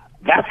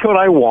 that's what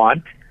I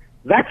want.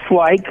 That's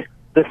like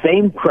the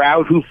same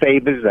crowd who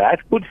favors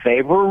that would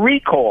favor a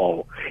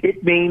recall.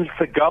 It means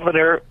the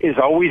governor is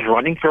always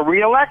running for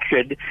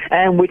re-election,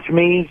 and which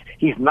means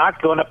he's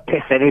not going to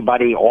piss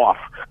anybody off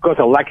because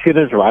election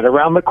is right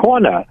around the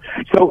corner.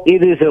 So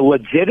it is a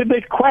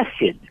legitimate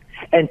question,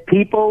 and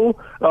people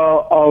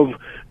who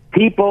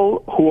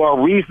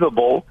are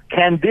reasonable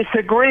can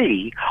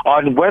disagree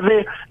on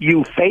whether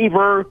you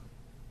favor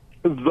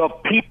the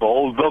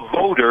people, the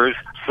voters,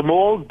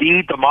 small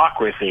d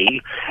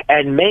democracy,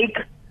 and make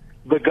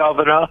the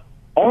governor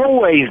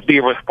always be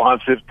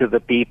responsive to the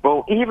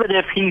people, even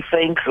if he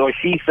thinks or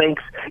she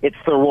thinks it's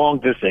the wrong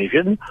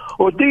decision?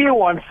 Or do you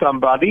want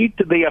somebody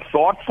to be a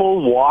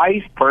thoughtful,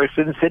 wise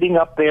person sitting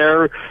up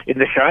there in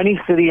the shining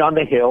city on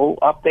the hill,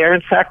 up there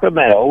in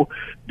Sacramento,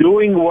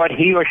 doing what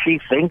he or she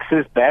thinks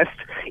is best,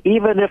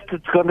 even if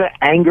it's going to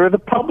anger the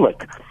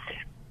public?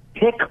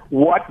 Pick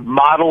what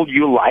model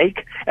you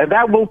like, and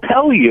that will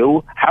tell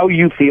you how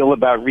you feel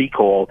about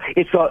recall.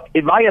 It's,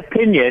 in my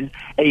opinion,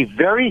 a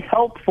very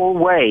helpful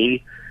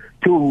way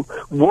to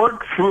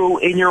work through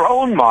in your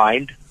own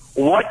mind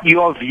what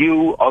your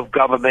view of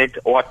government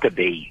ought to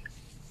be.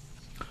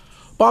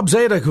 Bob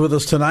Zadek with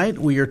us tonight.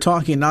 We are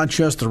talking not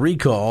just the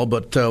recall,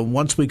 but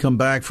once we come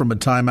back from a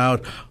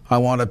timeout, I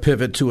want to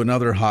pivot to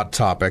another hot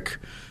topic.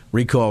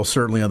 Recall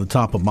certainly on the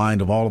top of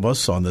mind of all of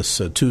us on this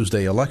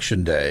Tuesday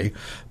election day.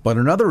 But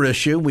another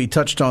issue, we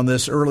touched on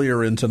this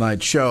earlier in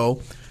tonight's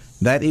show,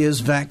 that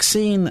is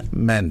vaccine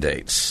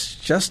mandates.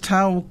 Just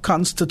how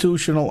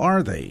constitutional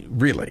are they,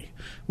 really?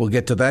 We'll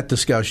get to that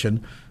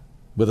discussion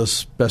with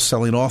us,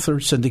 best-selling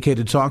author,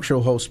 syndicated talk show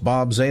host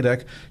Bob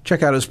Zadek.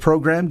 Check out his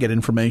program, get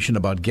information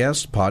about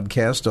guests,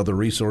 podcasts, other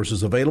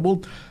resources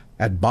available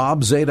at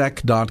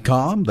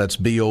bobzadek.com. That's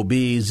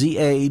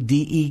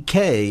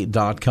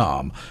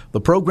BOBZADEK.com.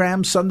 The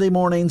program, Sunday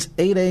mornings,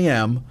 8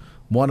 a.m.,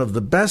 one of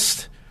the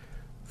best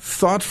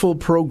thoughtful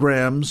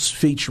programs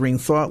featuring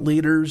thought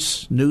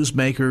leaders,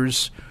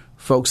 newsmakers,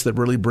 folks that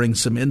really bring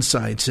some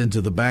insights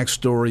into the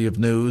backstory of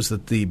news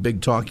that the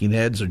big talking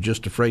heads are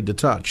just afraid to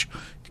touch.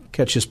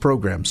 Catch his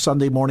program,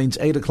 Sunday mornings,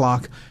 8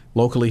 o'clock,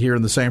 locally here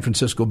in the San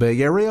Francisco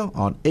Bay Area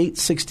on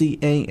 860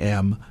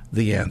 AM,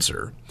 The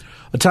Answer.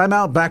 A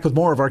timeout, back with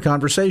more of our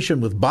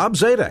conversation with Bob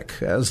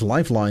Zadek as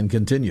Lifeline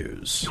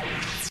continues.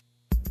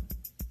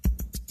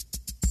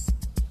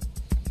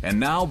 And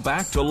now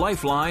back to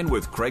Lifeline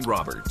with Craig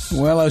Roberts.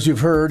 Well, as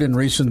you've heard, in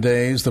recent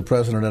days, the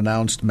president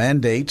announced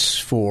mandates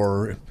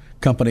for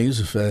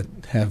companies that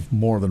have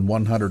more than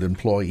 100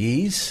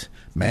 employees,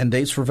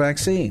 mandates for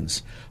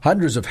vaccines.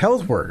 Hundreds of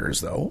health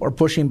workers, though, are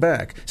pushing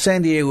back.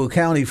 San Diego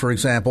County, for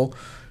example,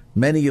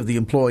 many of the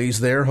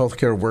employees there,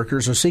 healthcare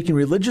workers, are seeking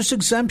religious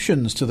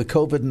exemptions to the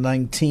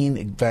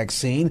COVID-19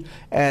 vaccine,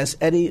 as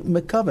Eddie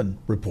McCoven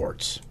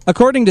reports.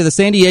 According to the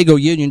San Diego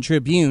Union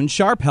Tribune,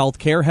 Sharp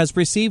Healthcare has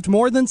received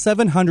more than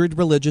 700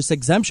 religious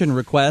exemption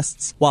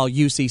requests, while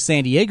UC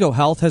San Diego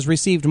Health has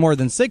received more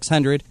than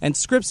 600 and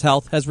Scripps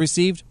Health has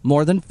received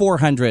more than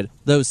 400.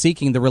 Those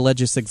seeking the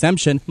religious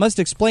exemption must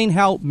explain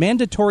how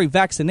mandatory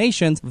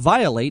vaccinations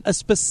violate a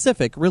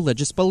specific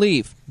religious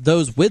belief.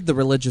 Those with the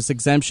religious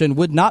exemption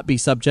would not be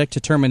subject to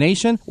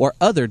termination or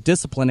other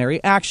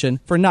disciplinary action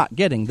for not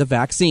getting the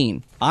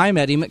vaccine. I'm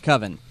Eddie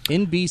McCoven,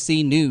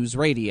 NBC News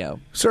Radio.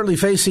 Certainly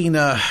facing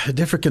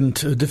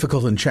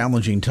difficult and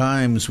challenging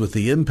times with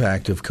the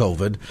impact of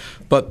COVID,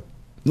 but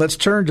let's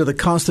turn to the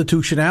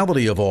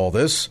constitutionality of all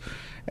this.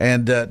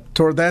 And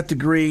toward that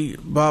degree,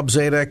 Bob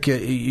Zadek,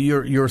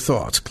 your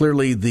thoughts.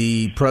 Clearly,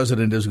 the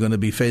president is going to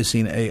be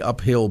facing a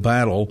uphill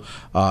battle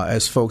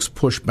as folks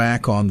push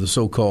back on the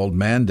so-called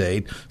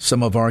mandate.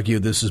 Some have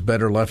argued this is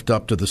better left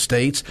up to the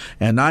states,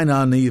 and I'm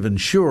not even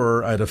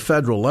sure at a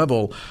federal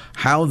level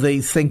how they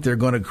think they're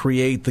going to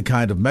create the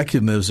kind of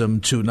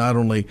mechanism to not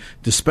only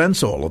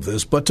dispense all of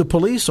this, but to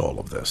police all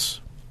of this.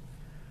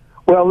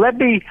 Well, let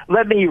me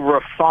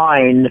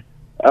refine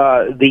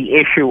the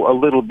issue a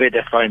little bit,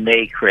 if I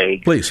may,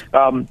 Craig. Please.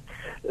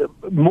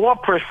 More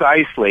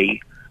precisely,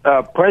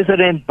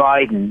 President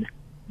Biden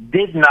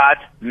did not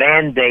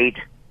mandate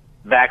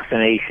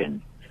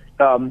vaccination.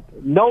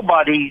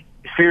 Nobody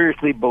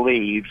seriously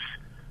believes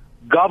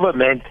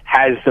government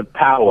has the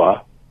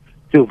power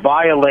to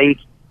violate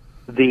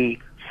the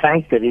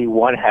sanctity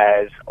one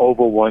has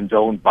over one's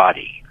own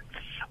body.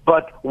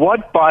 But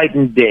what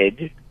Biden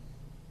did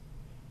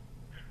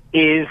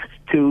is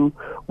to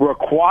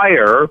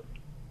require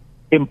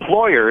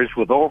employers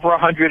with over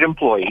 100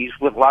 employees,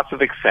 with lots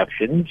of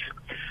exceptions,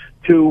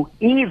 to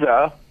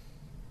either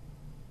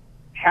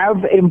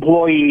have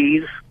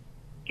employees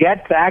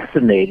get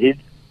vaccinated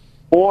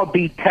or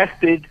be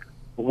tested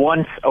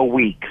once a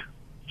week.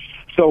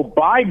 So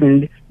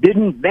Biden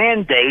didn't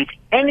mandate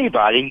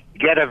anybody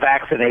get a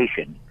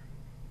vaccination.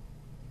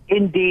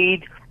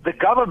 Indeed, the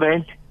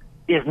government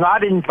is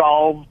not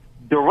involved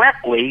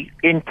directly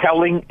in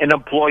telling an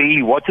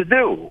employee what to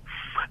do.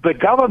 The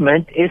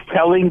government is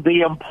telling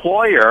the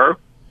employer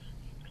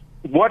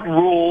what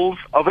rules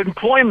of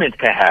employment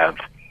to have.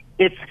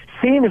 It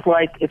seems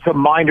like it's a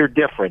minor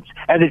difference,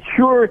 and it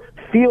sure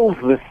feels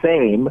the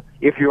same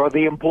if you're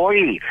the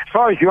employee. As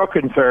far as you're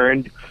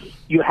concerned,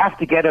 you have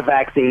to get a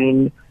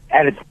vaccine,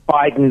 and it's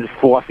Biden's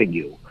forcing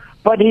you.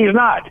 But he's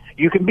not.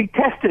 You can be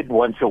tested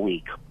once a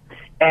week,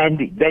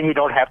 and then you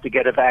don't have to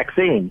get a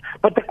vaccine.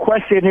 But the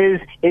question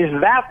is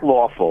that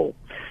lawful?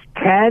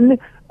 Can,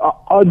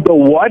 under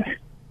what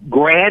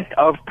grant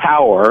of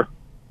power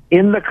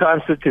in the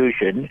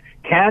Constitution,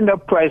 can a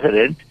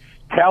president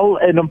tell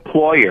an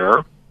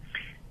employer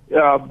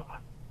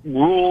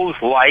rules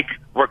like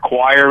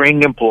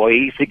requiring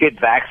employees to get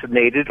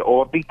vaccinated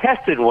or be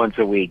tested once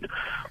a week?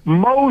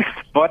 Most,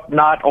 but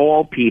not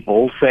all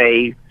people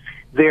say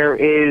there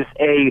is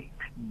a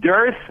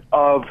dearth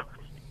of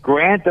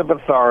grant of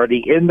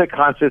authority in the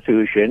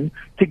Constitution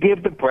to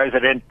give the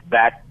president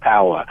that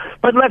power.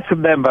 But let's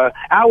remember,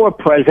 our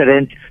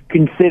president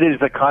considers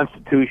the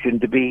Constitution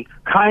to be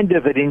kind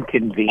of an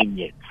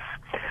inconvenience.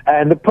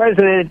 And the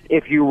president,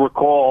 if you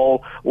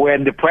recall,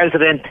 when the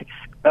president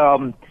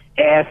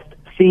asked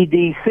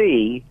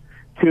CDC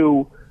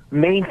to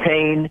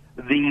maintain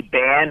the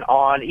ban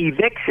on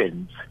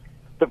evictions,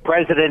 the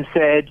president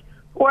said,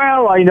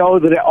 well, I know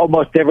that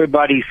almost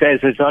everybody says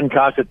it's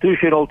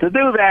unconstitutional to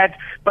do that,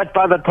 but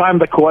by the time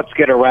the courts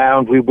get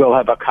around, we will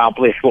have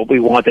accomplished what we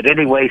wanted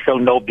anyway, so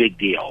no big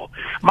deal.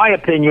 My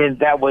opinion,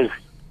 that was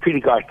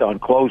pretty gosh darn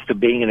close to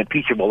being an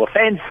impeachable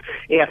offense.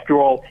 After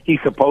all,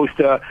 he's supposed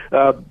to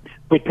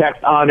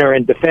protect, honor,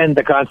 and defend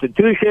the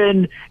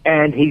Constitution,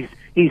 and he's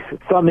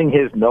thumbing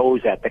his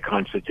nose at the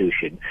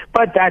Constitution.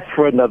 But that's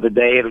for another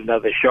day and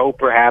another show,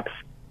 perhaps.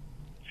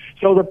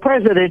 So the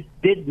president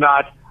did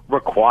not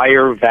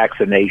require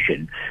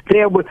vaccination.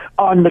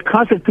 On the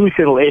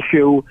constitutional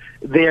issue,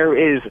 there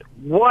is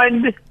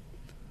one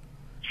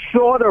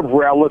sort of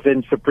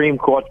relevant Supreme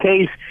Court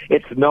case.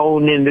 It's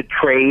known in the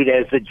trade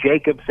as the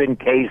Jacobson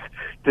case,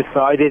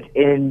 decided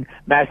in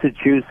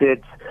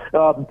Massachusetts.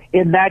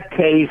 In that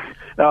case,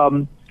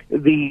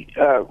 the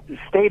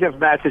state of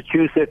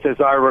Massachusetts,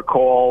 as I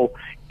recall,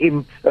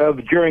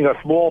 during a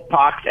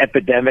smallpox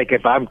epidemic,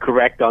 if I'm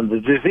correct on the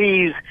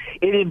disease,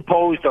 it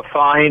imposed a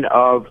fine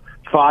of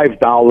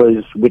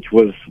 $5, which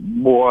was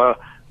more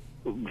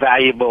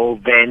valuable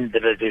then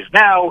than it is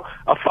now,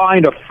 a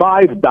fine of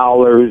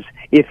 $5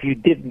 if you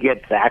didn't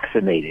get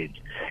vaccinated.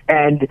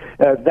 And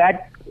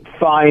that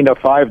fine of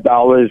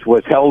 $5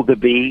 was held to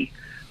be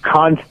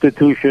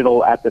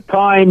constitutional at the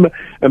time.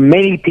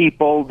 Many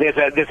people,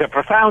 there's a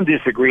profound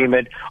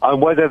disagreement on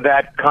whether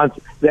that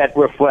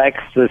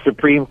reflects the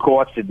Supreme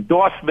Court's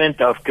endorsement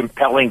of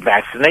compelling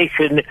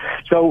vaccination.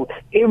 So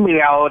in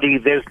reality,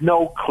 there's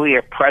no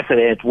clear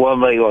precedent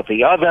one way or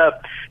the other.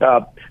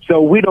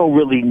 So we don't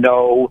really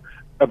know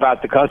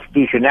about the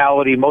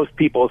constitutionality. Most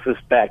people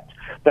suspect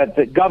that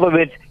the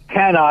government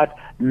cannot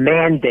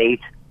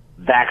mandate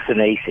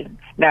vaccination.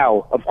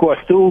 Now, of course,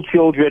 school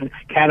children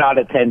cannot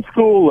attend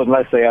school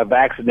unless they are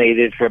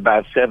vaccinated for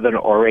about 7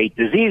 or 8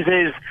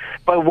 diseases.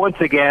 But once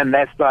again,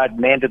 that's not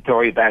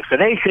mandatory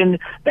vaccination.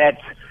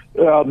 That's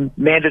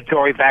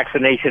mandatory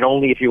vaccination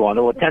only if you want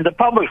to attend a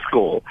public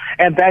school.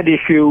 And that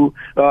issue,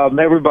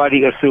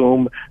 everybody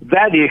assume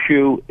that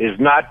issue is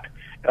not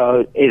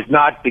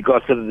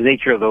because of the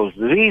nature of those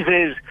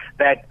diseases,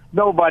 that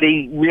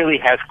nobody really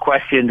has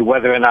questioned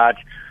whether or not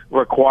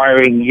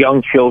requiring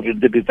young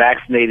children to be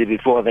vaccinated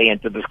before they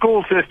enter the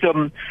school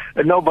system.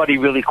 Nobody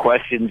really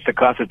questions the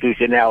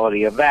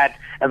constitutionality of that.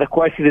 And the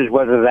question is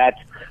whether that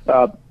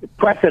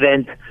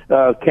precedent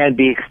can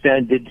be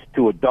extended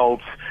to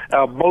adults.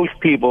 Most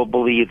people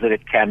believe that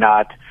it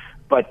cannot,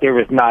 but there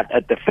is not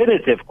a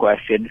definitive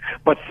question.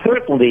 But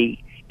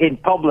certainly in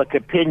public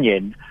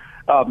opinion,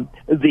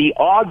 the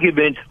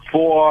argument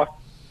for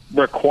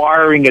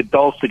requiring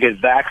adults to get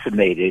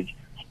vaccinated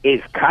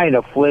is kind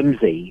of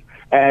flimsy.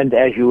 And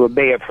as you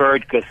may have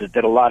heard, because there's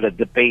been a lot of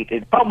debate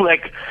in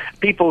public,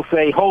 people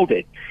say, hold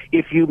it.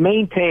 If you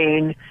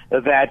maintain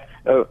that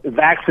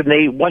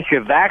once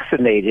you're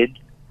vaccinated,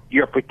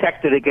 you're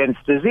protected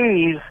against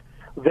disease,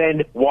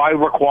 then why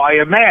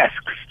require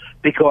masks?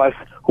 Because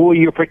who are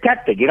you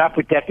protecting? You're not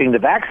protecting the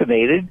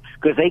vaccinated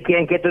because they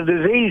can't get the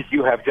disease,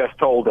 you have just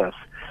told us.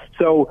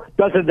 So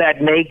doesn't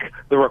that make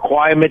the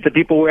requirement that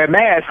people wear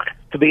masks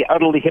to be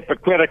utterly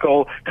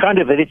hypocritical? Kind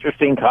of an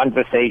interesting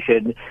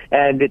conversation,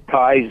 and it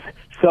ties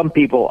some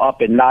people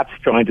up in knots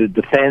trying to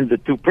defend the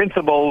two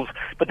principles,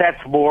 but that's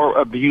more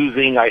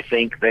abusing, I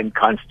think, than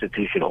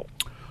constitutional.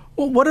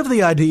 Well, what of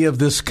the idea of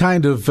this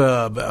kind of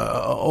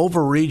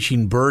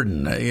overreaching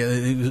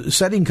burden,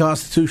 setting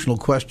constitutional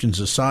questions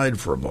aside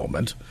for a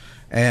moment,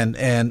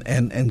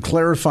 and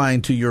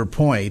clarifying to your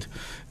point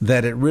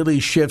that it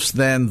really shifts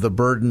then the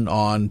burden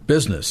on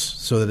business,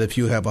 so that if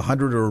you have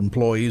 100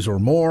 employees or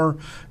more,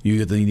 you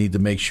either need to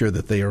make sure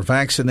that they are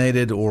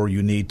vaccinated or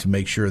you need to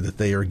make sure that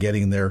they are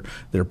getting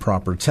their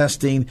proper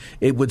testing.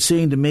 It would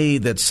seem to me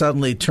that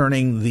suddenly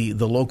turning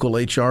the local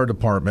HR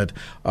department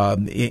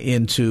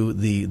into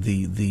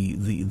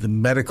the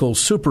medical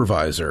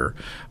supervisor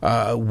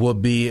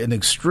would be an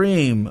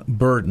extreme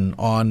burden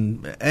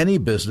on any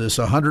business,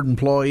 100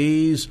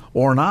 employees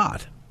or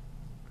not.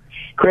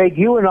 Craig,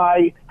 you and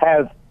I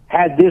have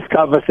had this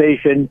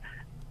conversation,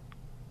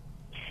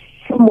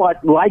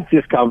 somewhat like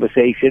this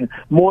conversation,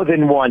 more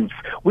than once.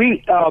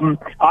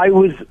 I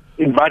was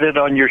invited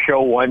on your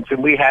show once,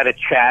 and we had a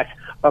chat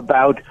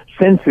about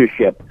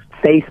censorship,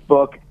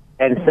 Facebook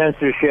and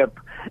censorship,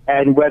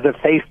 and whether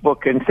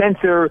Facebook can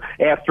censor.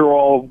 After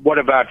all, what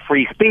about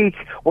free speech?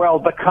 Well,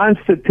 the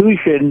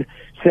Constitution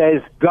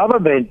says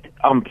government,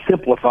 I'm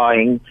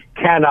simplifying,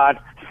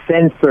 cannot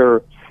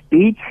censor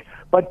speech,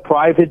 but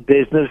private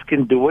business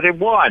can do what it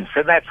wants,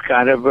 and that's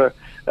kind of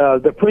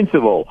the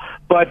principle.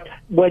 But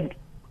when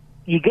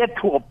you get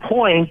to a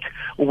point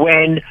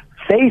when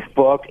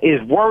Facebook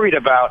is worried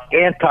about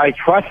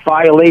antitrust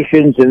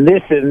violations and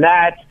this and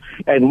that,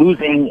 and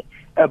losing,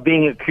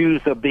 being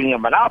accused of being a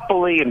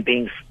monopoly and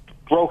being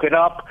broken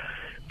up,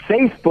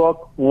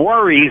 Facebook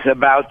worries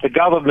about the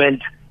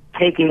government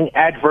taking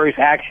adverse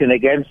action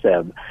against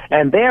them.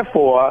 And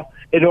therefore,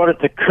 in order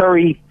to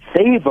curry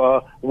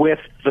favor with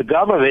the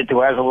government, who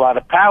has a lot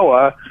of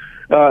power,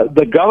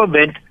 the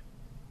government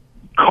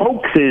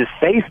coaxes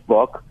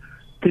Facebook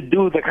to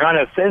do the kind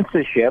of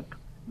censorship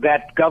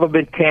that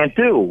government can't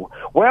do.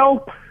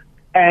 Well,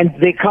 and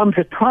there comes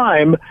a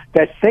time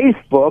that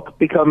Facebook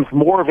becomes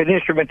more of an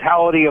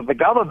instrumentality of the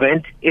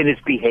government in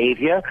its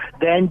behavior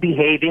than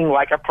behaving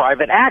like a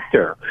private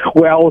actor.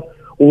 Well,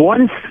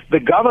 once the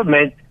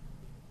government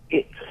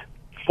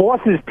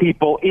forces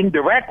people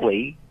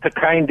indirectly to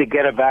kind of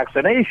get a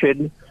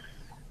vaccination,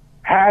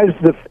 has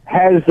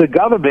the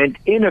government,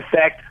 in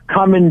effect,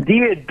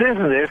 commandeered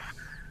business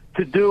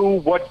to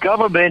do what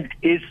government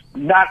is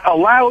not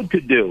allowed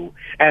to do?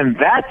 And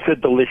that's a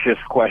delicious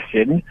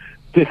question.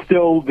 There's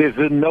no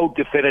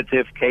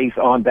definitive case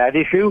on that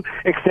issue,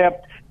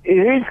 except it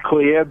is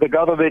clear the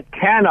government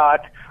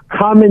cannot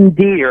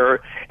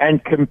commandeer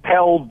and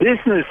compel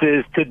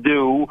businesses to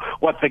do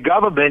what the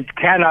government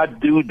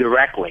cannot do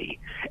directly.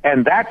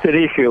 And that's an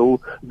issue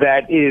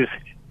that is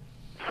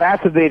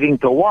fascinating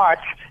to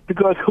watch,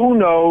 because who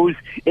knows,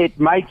 it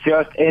might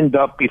just end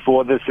up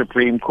before the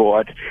Supreme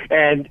Court.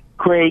 And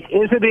Craig,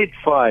 isn't it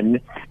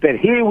fun that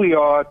here we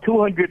are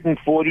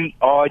 240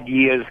 odd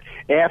years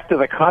after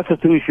the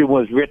Constitution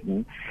was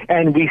written,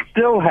 and we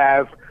still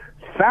have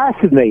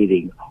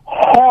fascinating,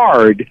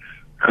 hard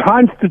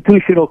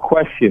constitutional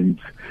questions.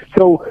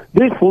 So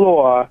this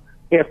law,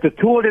 after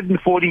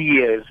 240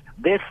 years,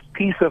 this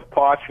piece of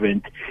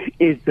parchment,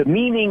 is the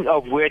meaning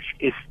of which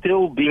is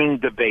still being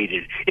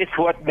debated. It's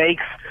what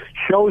makes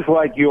shows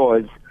like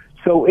yours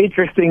so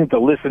interesting to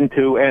listen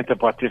to and to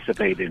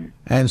participate in.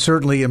 And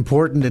certainly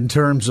important in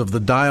terms of the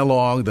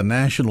dialogue, the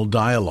national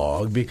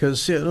dialogue,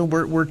 because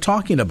we're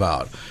talking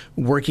about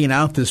working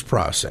out this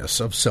process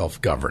of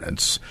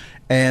self-governance.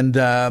 And,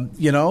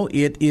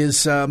 it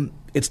is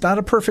it's not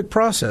a perfect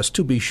process,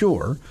 to be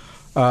sure.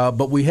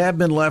 But we have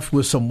been left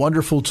with some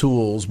wonderful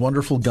tools,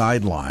 wonderful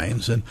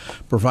guidelines, and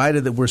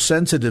provided that we're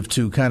sensitive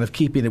to kind of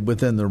keeping it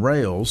within the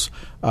rails,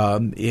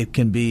 it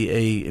can be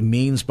a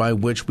means by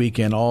which we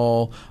can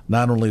all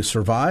not only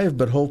survive,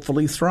 but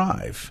hopefully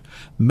thrive.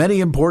 Many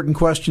important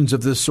questions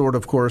of this sort,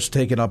 of course,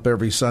 taken up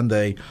every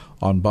Sunday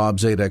on Bob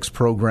Zadek's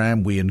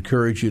program. We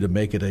encourage you to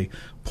make it a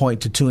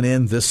point to tune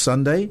in this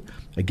Sunday.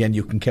 Again,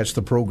 you can catch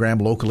the program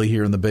locally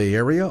here in the Bay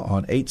Area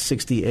on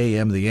 860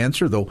 AM The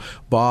Answer, though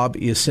Bob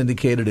is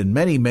syndicated in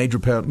many major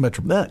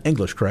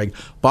English, Craig.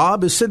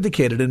 Bob is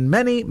syndicated in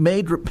many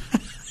major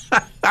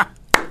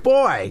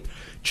boy,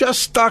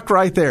 just stuck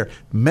right there.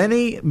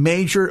 Many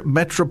major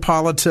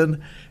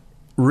metropolitan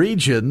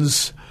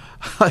regions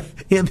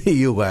in the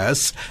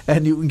U.S.,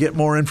 and you can get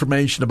more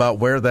information about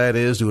where that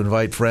is to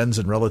invite friends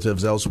and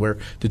relatives elsewhere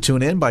to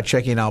tune in by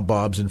checking out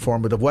Bob's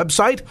informative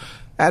website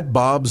at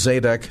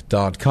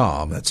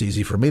bobzadek.com. That's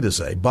easy for me to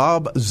say,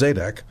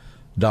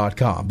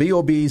 bobzadek.com,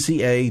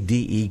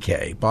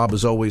 BOBZADEK. Bob,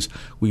 as always,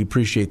 we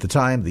appreciate the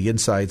time, the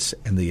insights,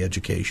 and the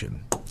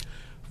education.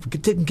 We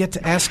didn't get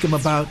to ask him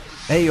about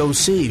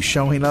AOC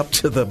showing up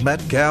to the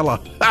Met Gala.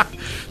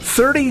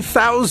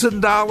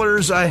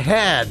 $30,000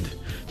 ahead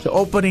to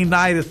opening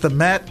night at the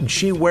Met, and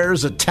she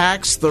wears a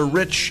tax the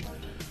rich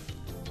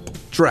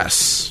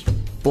dress.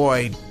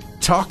 Boy,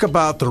 talk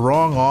about the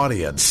wrong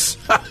audience.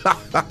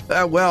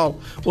 Well,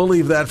 we'll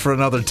leave that for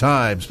another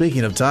time.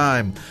 Speaking of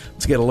time,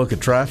 let's get a look at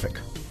traffic.